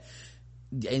that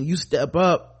and you step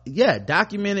up,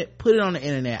 document it, put it on the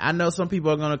internet. I know some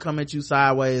people are gonna come at you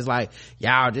sideways like,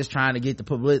 y'all just trying to get the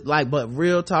public, but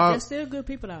real talk, there's still good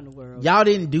people out in the world. Y'all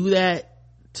didn't do that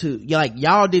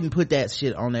y'all didn't put that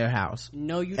shit on their house.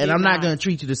 No, you and I'm not gonna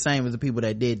treat you the same as the people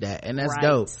that did that, and that's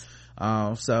dope.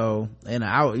 So, and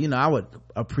I would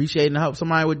appreciate and hope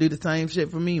somebody would do the same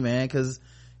shit for me, man, because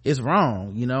it's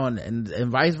wrong, and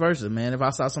vice versa, man. If I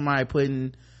saw somebody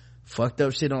putting fucked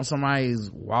up shit on somebody's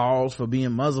walls for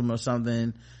being Muslim or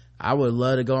something, I would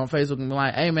love to go on Facebook and be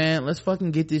like, hey man, let's fucking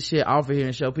get this shit off of here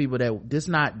and show people that this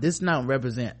not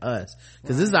represent us,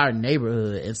 because this is our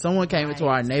neighborhood, and someone came into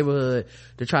our neighborhood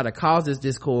to try to cause this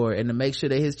discord and to make sure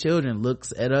that his children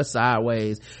looks at us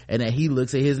sideways and that he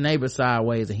looks at his neighbor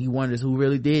sideways and he wonders who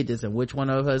really did this and which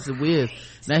one of us it with.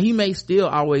 Now he may still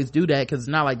always do that, because it's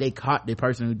not like they caught the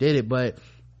person who did it, but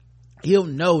he'll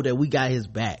know that we got his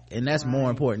back, and that's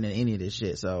more important than any of this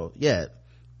shit. So yeah,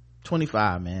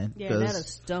 25, man. Yeah, that'll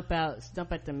stump out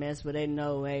the mess where they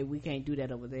know, hey, we can't do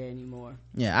that over there anymore.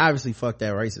 Yeah, obviously fuck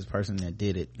that racist person that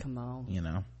did it. Come on. You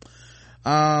know.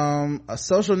 A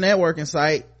social networking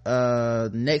site,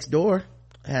 Nextdoor,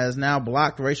 has now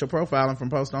blocked racial profiling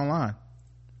from posts online.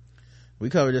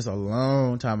 We covered this a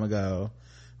long time ago,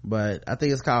 but I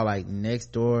think it's called like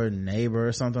Nextdoor Neighbor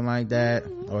or something like that,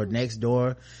 or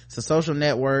Nextdoor. It's a social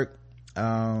network,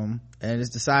 and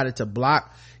it's decided to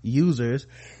block users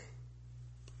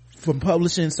from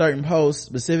publishing certain posts,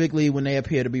 specifically when they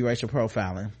appear to be racial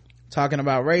profiling. Talking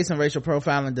about race and racial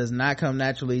profiling does not come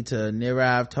naturally to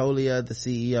Nirav Tolia, the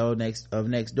CEO of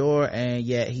Nextdoor, and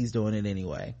yet he's doing it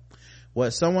anyway. What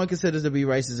someone considers to be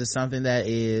racist is something that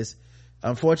is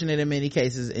unfortunate in many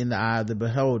cases in the eye of the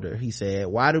beholder, he said.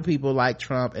 Why do people like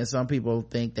Trump and some people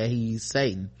think that he's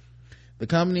Satan? The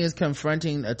company is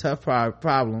confronting a tough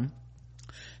problem.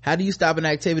 How do you stop an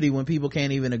activity when people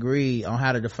can't even agree on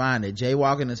how to define it?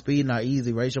 Jaywalking and speeding are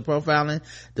easy. Racial profiling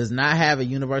does not have a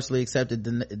universally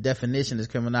accepted definition, as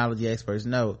criminology experts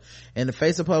note. In the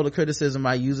face of public criticism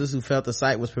by users who felt the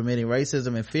site was permitting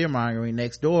racism and fear-mongering,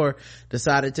 Nextdoor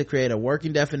decided to create a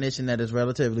working definition that is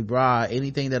relatively broad,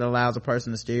 anything that allows a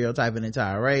person to stereotype an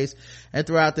entire race. And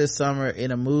throughout this summer,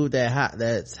 in a move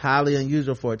that's highly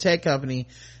unusual for a tech company,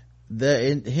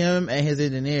 him and his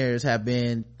engineers have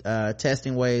been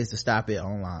testing ways to stop it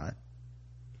online.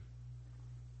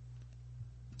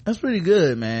 That's pretty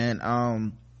good,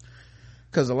 man.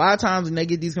 Because a lot of times when they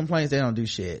get these complaints, they don't do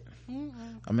shit.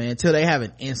 I mean, until they have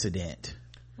an incident,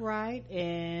 right?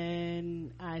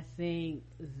 And I think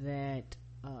that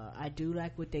I do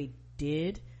like what they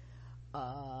did.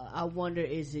 I wonder,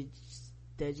 is it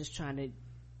they're just trying to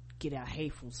get out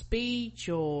hateful speech,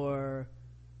 or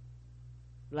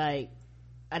like,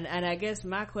 and I guess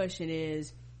my question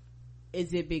is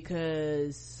it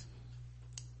because,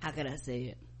 how can I say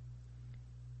it?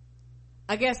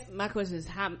 I guess my question is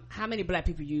how many black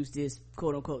people use this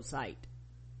quote unquote site?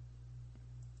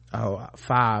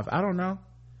 5. I don't know.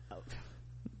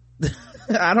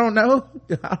 I don't know.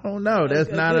 That's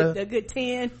a good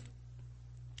 10.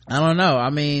 I don't know.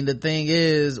 I mean, the thing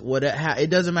is, it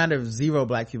doesn't matter if 0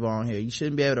 black people on here. You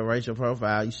shouldn't be able to racial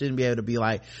profile. You shouldn't be able to be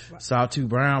like, saw 2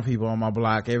 brown people on my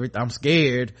block. I'm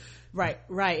scared. Right.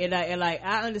 And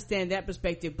I understand that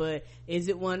perspective, but is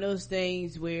it one of those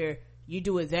things where you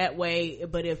do it that way,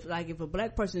 but if a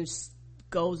black person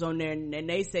goes on there and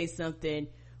they say something,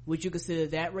 would you consider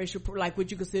that racial,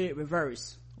 would you consider it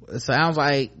reverse? It sounds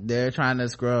like they're trying to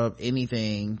scrub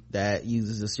anything that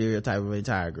uses the stereotype of an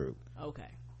entire group. Okay.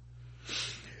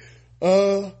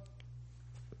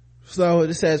 So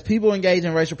it says people engage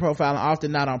in racial profiling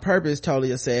often not on purpose.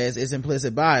 Tolia says it's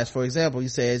implicit bias. For example, he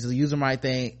says the user might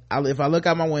think, if I look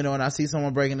out my window and I see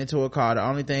someone breaking into a car, the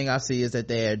only thing I see is that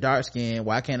they're dark skinned.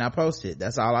 Why can't I post it?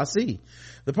 That's all I see.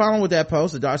 The problem with that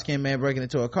post, the dark skinned man breaking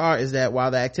into a car, is that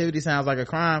while the activity sounds like a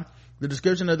crime, the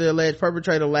description of the alleged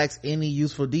perpetrator lacks any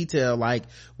useful detail, like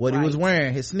what he was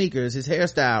wearing, his sneakers, his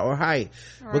hairstyle, or height,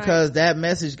 because that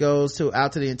message goes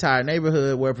out to the entire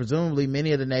neighborhood, where presumably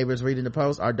many of the neighbors reading the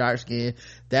post are dark skinned.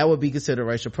 That would be considered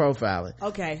racial profiling.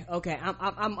 Okay,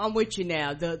 I'm with you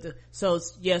now. So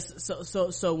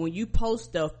when you post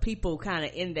stuff, people kind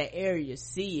of in that area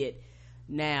see it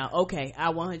now. Okay,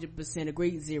 I 100%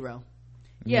 agree. 0.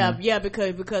 Yeah,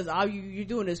 because all you're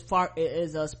doing is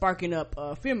sparking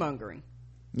up fear mongering.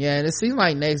 Yeah, and it seemed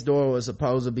like Nextdoor was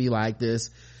supposed to be like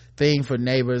this thing for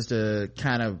neighbors to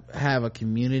kind of have a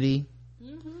community,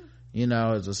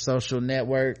 as a social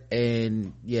network,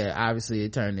 and obviously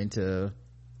it turned into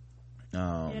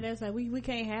that's like we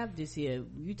can't have this here.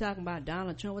 You talking about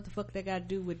Donald Trump? What the fuck that got to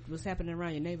do with what's happening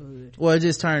around your neighborhood? Well, it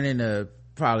just turned into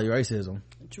probably racism.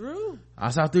 True. I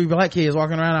saw 3 black kids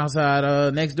walking around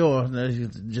outside next door,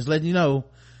 just letting you know,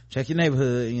 check your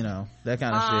neighborhood, that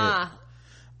kind of shit.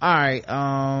 All right,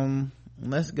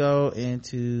 let's go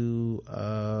into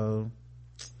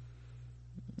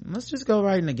let's just go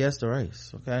right into guess the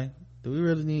race. Okay, do we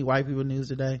really need white people news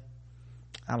today?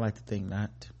 I like to think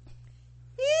not.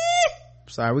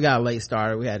 Sorry, we got a late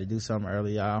starter. We had to do something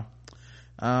early, y'all.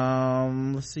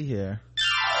 Let's see here.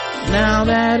 Now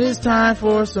that it's time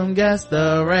for some Guess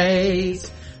the Race.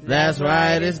 That's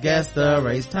right, it's Guess the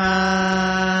Race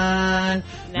time.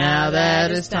 Now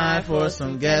that it's time for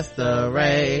some Guess the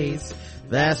Race.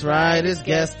 That's right, it's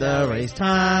Guess the Race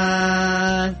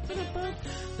time.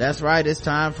 That's right, it's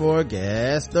time for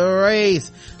Guess the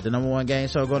Race, the #1 game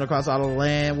show going across all the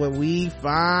land where we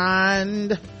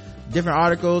find different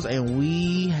articles and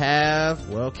we have,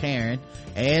 well, Karen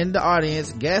and the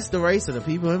audience guess the race of the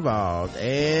people involved.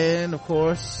 And of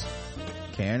course,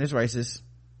 Karen is racist,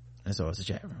 and so is the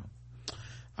chat room.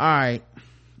 All right,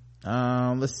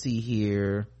 let's see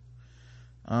here.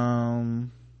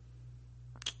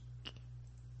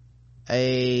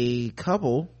 A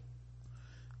couple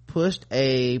pushed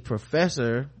a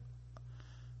professor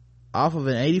off of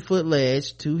an 80-foot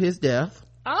ledge to his death.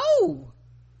 Oh,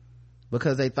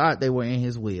 because they thought they were in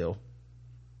his will.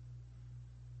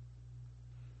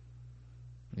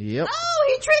 Yep. Oh,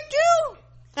 he tricked you.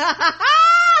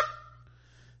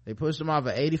 They pushed him off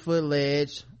an 80-foot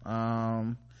ledge.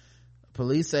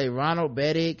 Police say Ronald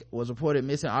Bettig was reported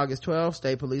missing August 12th.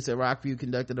 State police at Rockview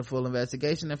conducted a full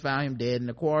investigation and found him dead in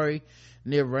the quarry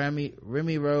near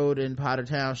Remy Road in Potter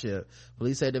Township.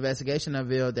 Police said the investigation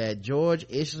unveiled that George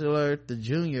Ishler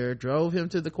Jr. drove him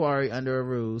to the quarry under a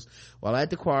ruse. While at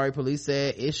the quarry, police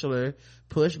said Ishler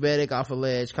pushed Bettig off a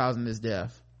ledge, causing his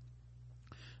death.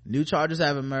 New charges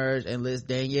have emerged and list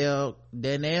Danielle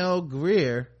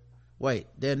Geer,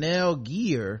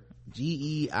 Geier,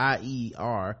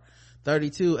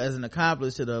 32, as an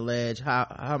accomplice to the alleged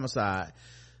homicide.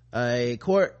 A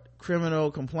court criminal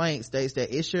complaint states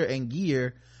that Isher and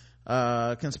Geer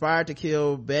conspired to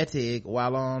kill Bettig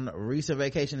while on recent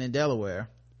vacation in Delaware.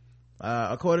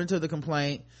 According to the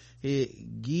complaint,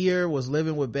 Geer was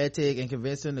living with Bettig and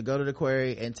convinced him to go to the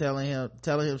quarry and telling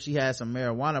him she had some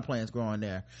marijuana plants growing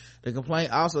there. The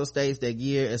complaint also states that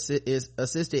Geer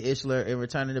assisted Ishler in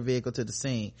returning the vehicle to the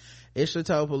scene. Ishler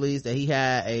told police that he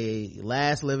had a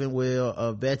last living will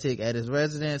of Bettig at his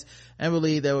residence and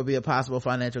believed there would be a possible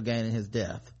financial gain in his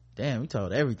death. Damn, we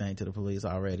told everything to the police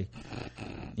already.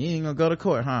 You ain't gonna go to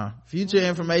court, huh? Future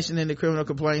information in the criminal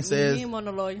complaint says... You ain't want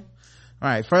a lawyer. All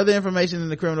right, further information in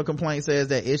the criminal complaint says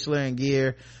that Ishler and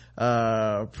Geer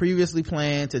previously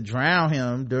planned to drown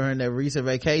him during their recent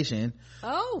vacation.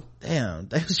 Oh, damn,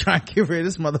 they was trying to get rid of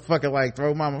this motherfucker, like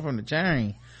throw mama from the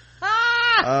chain.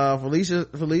 Police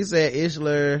said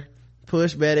Ishler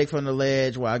pushed Bettig from the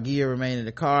ledge while Geer remained in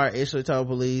the car. Ishler told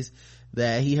police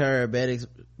that he heard Bettig's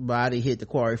body hit the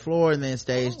quarry floor and then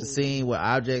staged the scene with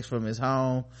objects from his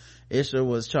home. Ishler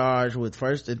was charged with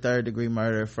first and third degree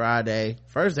murder Friday.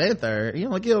 First and third? He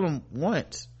only killed him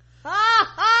once.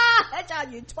 That's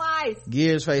on you twice.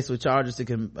 Geer's faced with charges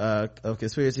of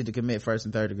conspiracy to commit first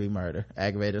and third degree murder,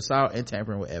 aggravated assault, and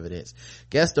tampering with evidence.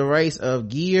 Guess the race of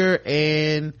Geer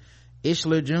and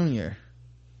Ishler Jr.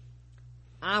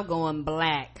 I'm going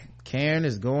black. Karen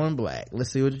is going black.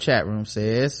 Let's see what the chat room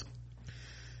says.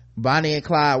 Bonnie and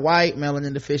Clyde White,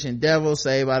 melanin deficient devil,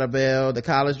 saved by the bell, the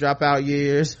college dropout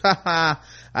years. I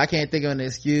can't think of an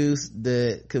excuse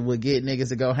that would get niggas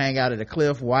to go hang out at a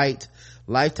cliff. White,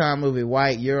 Lifetime movie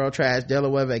White, Eurotrash,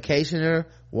 Delaware Vacationer,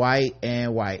 White,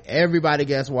 and White. Everybody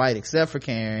gets White except for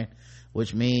Karen,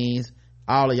 which means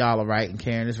all of y'all are right and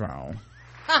Karen is wrong.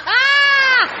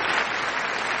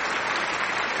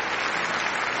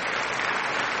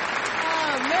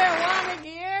 Marijuana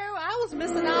gear. I was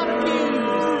missing all the cues.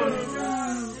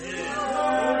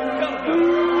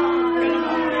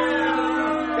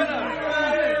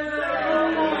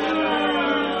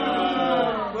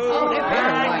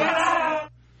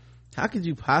 How could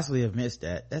you possibly have missed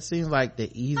that? That seems like the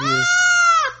easiest.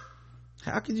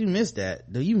 How could you miss that?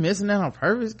 Are you missing that on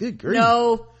purpose? Good grief.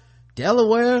 No.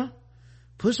 Delaware?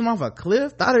 Push them off a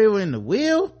cliff? Thought they were in the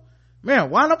wheel?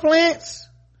 Marijuana plants?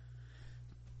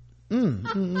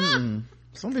 Some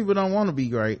people don't want to be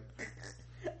great.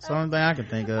 It's the only thing I can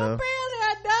think of. Apparently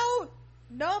I don't.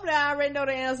 Nobody, I already know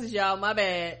the answers, y'all. My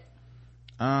bad.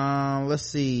 Let's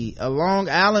see. A Long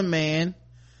Island man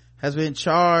has been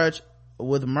charged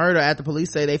with murder after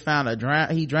police say they found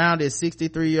he drowned his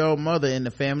 63-year-old mother in the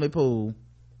family pool.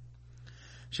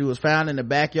 She was found in the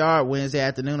backyard Wednesday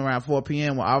afternoon around 4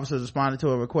 p.m. when officers responded to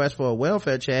a request for a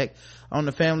welfare check on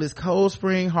the family's Cold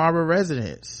Spring Harbor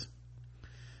residence.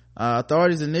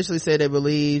 Authorities initially said they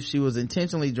believed she was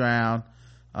intentionally drowned.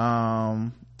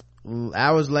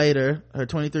 Hours later, her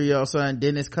 23-year-old son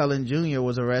Dennis Cullen Jr.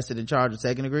 was arrested and charged with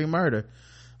second-degree murder.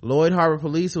 Lloyd Harbor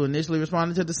police, who initially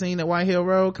responded to the scene at White Hill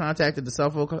Road, contacted the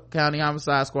Suffolk County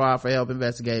Homicide Squad for help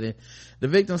investigating. The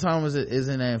victim's home is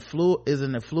an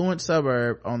affluent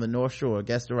suburb on the North Shore.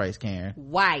 Guess the race, Karen.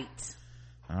 White.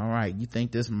 All right, you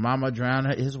think this mama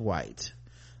drowner is white?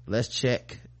 Let's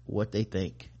check what they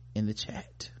think in the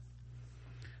chat.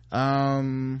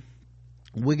 Wiggity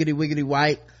wiggity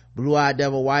white, blue-eyed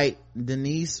devil white.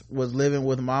 Dennis was living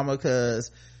with mama cause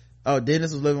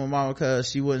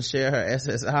she wouldn't share her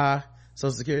SSI,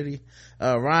 Social Security.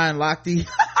 Ryan Lochte.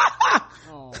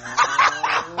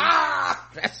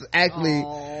 That's actually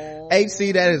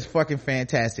HC, that is fucking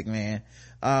fantastic, man.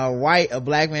 White, a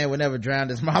black man would never drown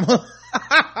his mama.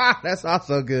 That's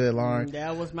also good, Lauren.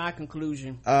 That was my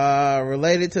conclusion.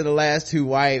 Related to the last two,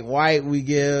 white, we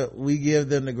give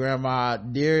them to grandma,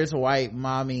 dearest white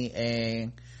mommy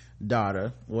and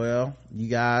daughter. Well, you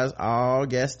guys all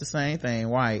guessed the same thing,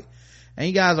 white, and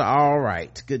you guys are all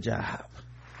right. Good job.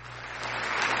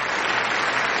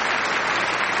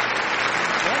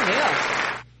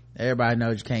 Everybody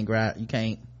knows you can't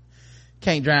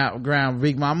drown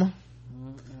Big Mama.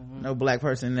 No black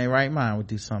person in their right mind would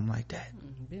do something like that.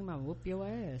 Big Mama whoop your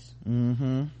ass.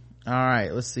 All right,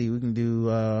 let's see, we can do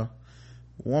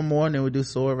one more and then we'll do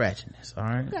sword ratchetness. All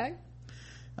right, okay.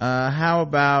 How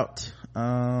about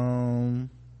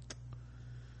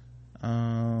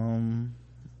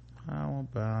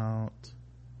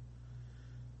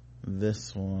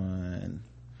this one?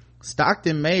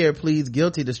 Stockton mayor pleads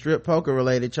guilty to strip poker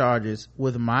related charges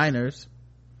with minors.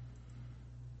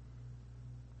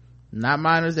 Not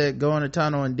minors that go in a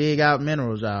tunnel and dig out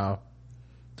minerals, y'all.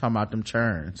 Talking about them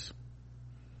churns.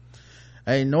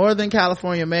 A Northern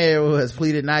California mayor who has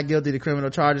pleaded not guilty to criminal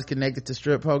charges connected to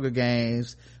strip poker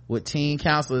games with teen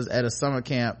counselors at a summer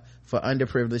camp for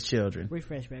underprivileged children.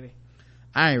 Refresh, baby.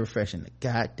 I ain't refreshing the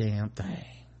goddamn thing.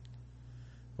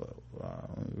 Well,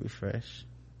 let me refresh.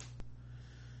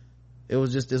 It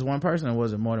was just this one person, or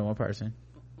was it more than one person?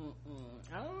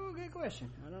 Oh, good question.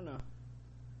 I don't know.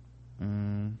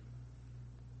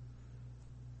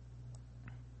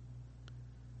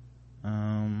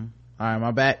 All right,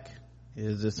 my back.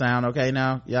 Is the sound okay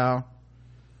now, y'all?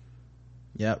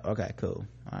 Yep. Okay, cool.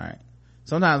 All right.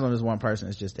 Sometimes when there's one person,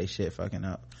 it's just they shit fucking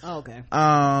up. Oh, okay.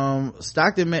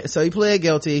 Stockton, so he pled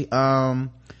guilty. He pled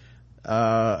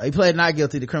not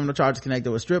guilty to criminal charges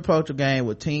connected with strip poker game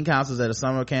with teen counselors at a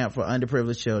summer camp for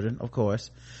underprivileged children, of course.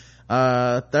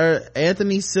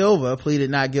 Anthony Silva pleaded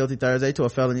not guilty Thursday to a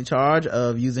felony charge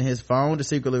of using his phone to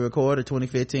secretly record a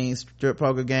 2015 strip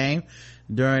poker game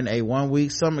during a 1-week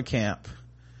summer camp.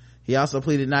 He also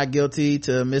pleaded not guilty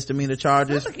to misdemeanor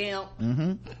charges. Summer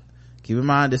camp. Keep in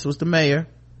mind, this was the mayor.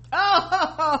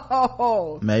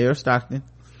 Oh, Mayor of Stockton.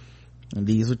 And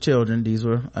these were children. These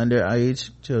were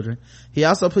underage children. He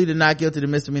also pleaded not guilty to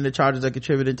misdemeanor charges that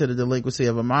contributed to the delinquency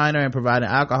of a minor and providing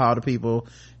alcohol to people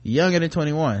younger than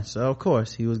 21. So of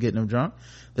course he was getting them drunk.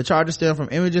 The charges stem from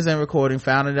images and recording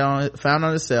found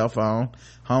on his cell phone.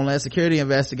 Homeland Security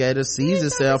investigators seized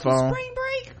his cell phone. Spring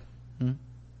break?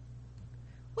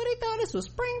 What, they thought this was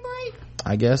spring break?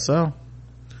 I guess so.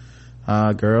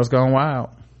 Girls Gone Wild.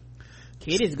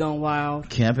 Kiddies Gone Wild.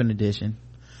 Camping edition.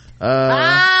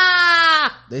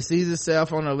 They seized his cell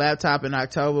phone and laptop in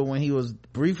October when he was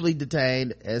briefly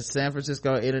detained at San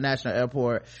Francisco International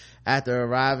Airport after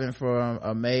arriving from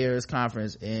a mayor's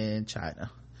conference in China.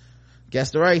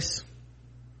 Guess the race.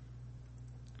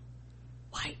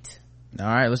 White. All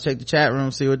right, let's check the chat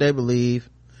room, see what they believe.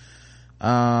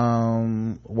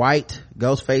 White,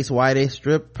 Ghostface Whitey,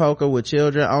 strip poker with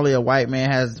children. Only a white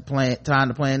man has time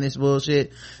to play in this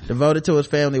bullshit. Devoted to his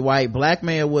family, white. Black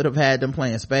man would have had them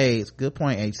playing spades. Good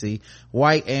point, HC.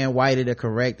 White and Whitey. The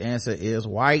correct answer is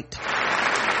white.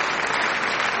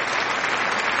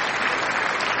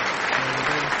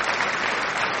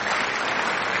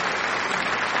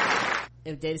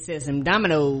 If they said some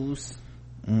dominoes.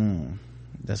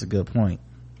 That's a good point.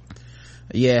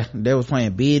 Yeah, they was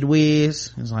playing Bid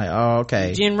Wiz. It's like, oh,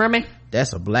 okay. Gin Rummy.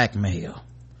 That's a black mayor.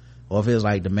 Or if it was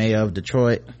like the mayor of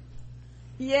Detroit.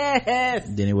 Yes.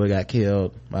 Then he would have got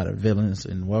killed by the villains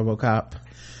in RoboCop.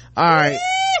 All right.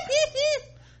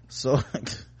 So,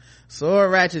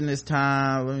 sword ratchet this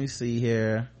time. Let me see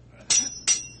here.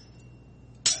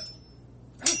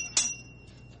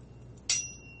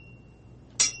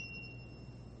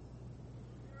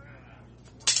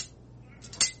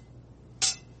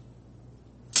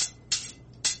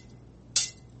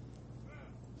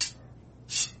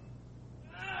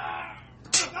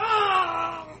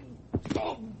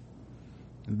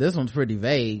 This one's pretty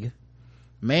vague.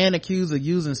 Man accused of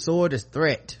using sword as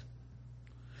threat.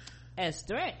 As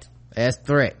threat.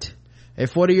 A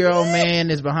 40-year-old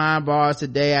man is behind bars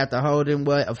today after holding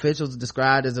what officials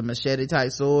described as a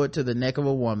machete-type sword to the neck of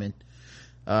a woman.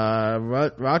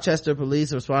 Rochester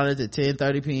police responded at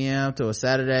 10:30 p.m. to a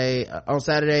Saturday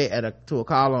to a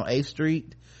call on 8th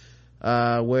Street.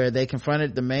 where they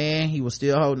confronted the man. He was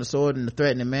still holding the sword in a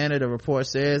threatening manner. The report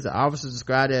says the officers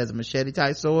described it as a machete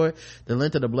type sword. The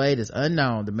length of the blade is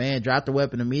unknown. The man dropped the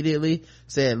weapon immediately,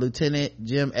 said Lieutenant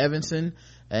Jim Evanson,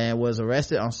 and was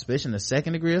arrested on suspicion of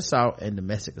second-degree assault and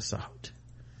domestic assault.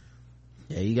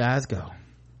 There you guys go.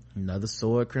 Another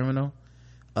sword criminal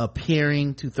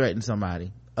appearing to threaten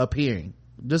somebody. Appearing.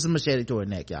 Just a machete to her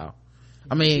neck, y'all.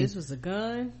 I mean, this was a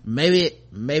gun.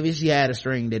 Maybe she had a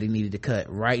string that he needed to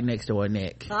cut right next to her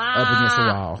neck, up against the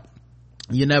wall.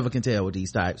 You never can tell with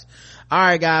these types. All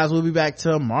right, guys, we'll be back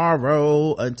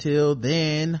tomorrow. Until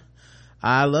then,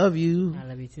 I love you. I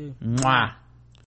love you too. Mwah.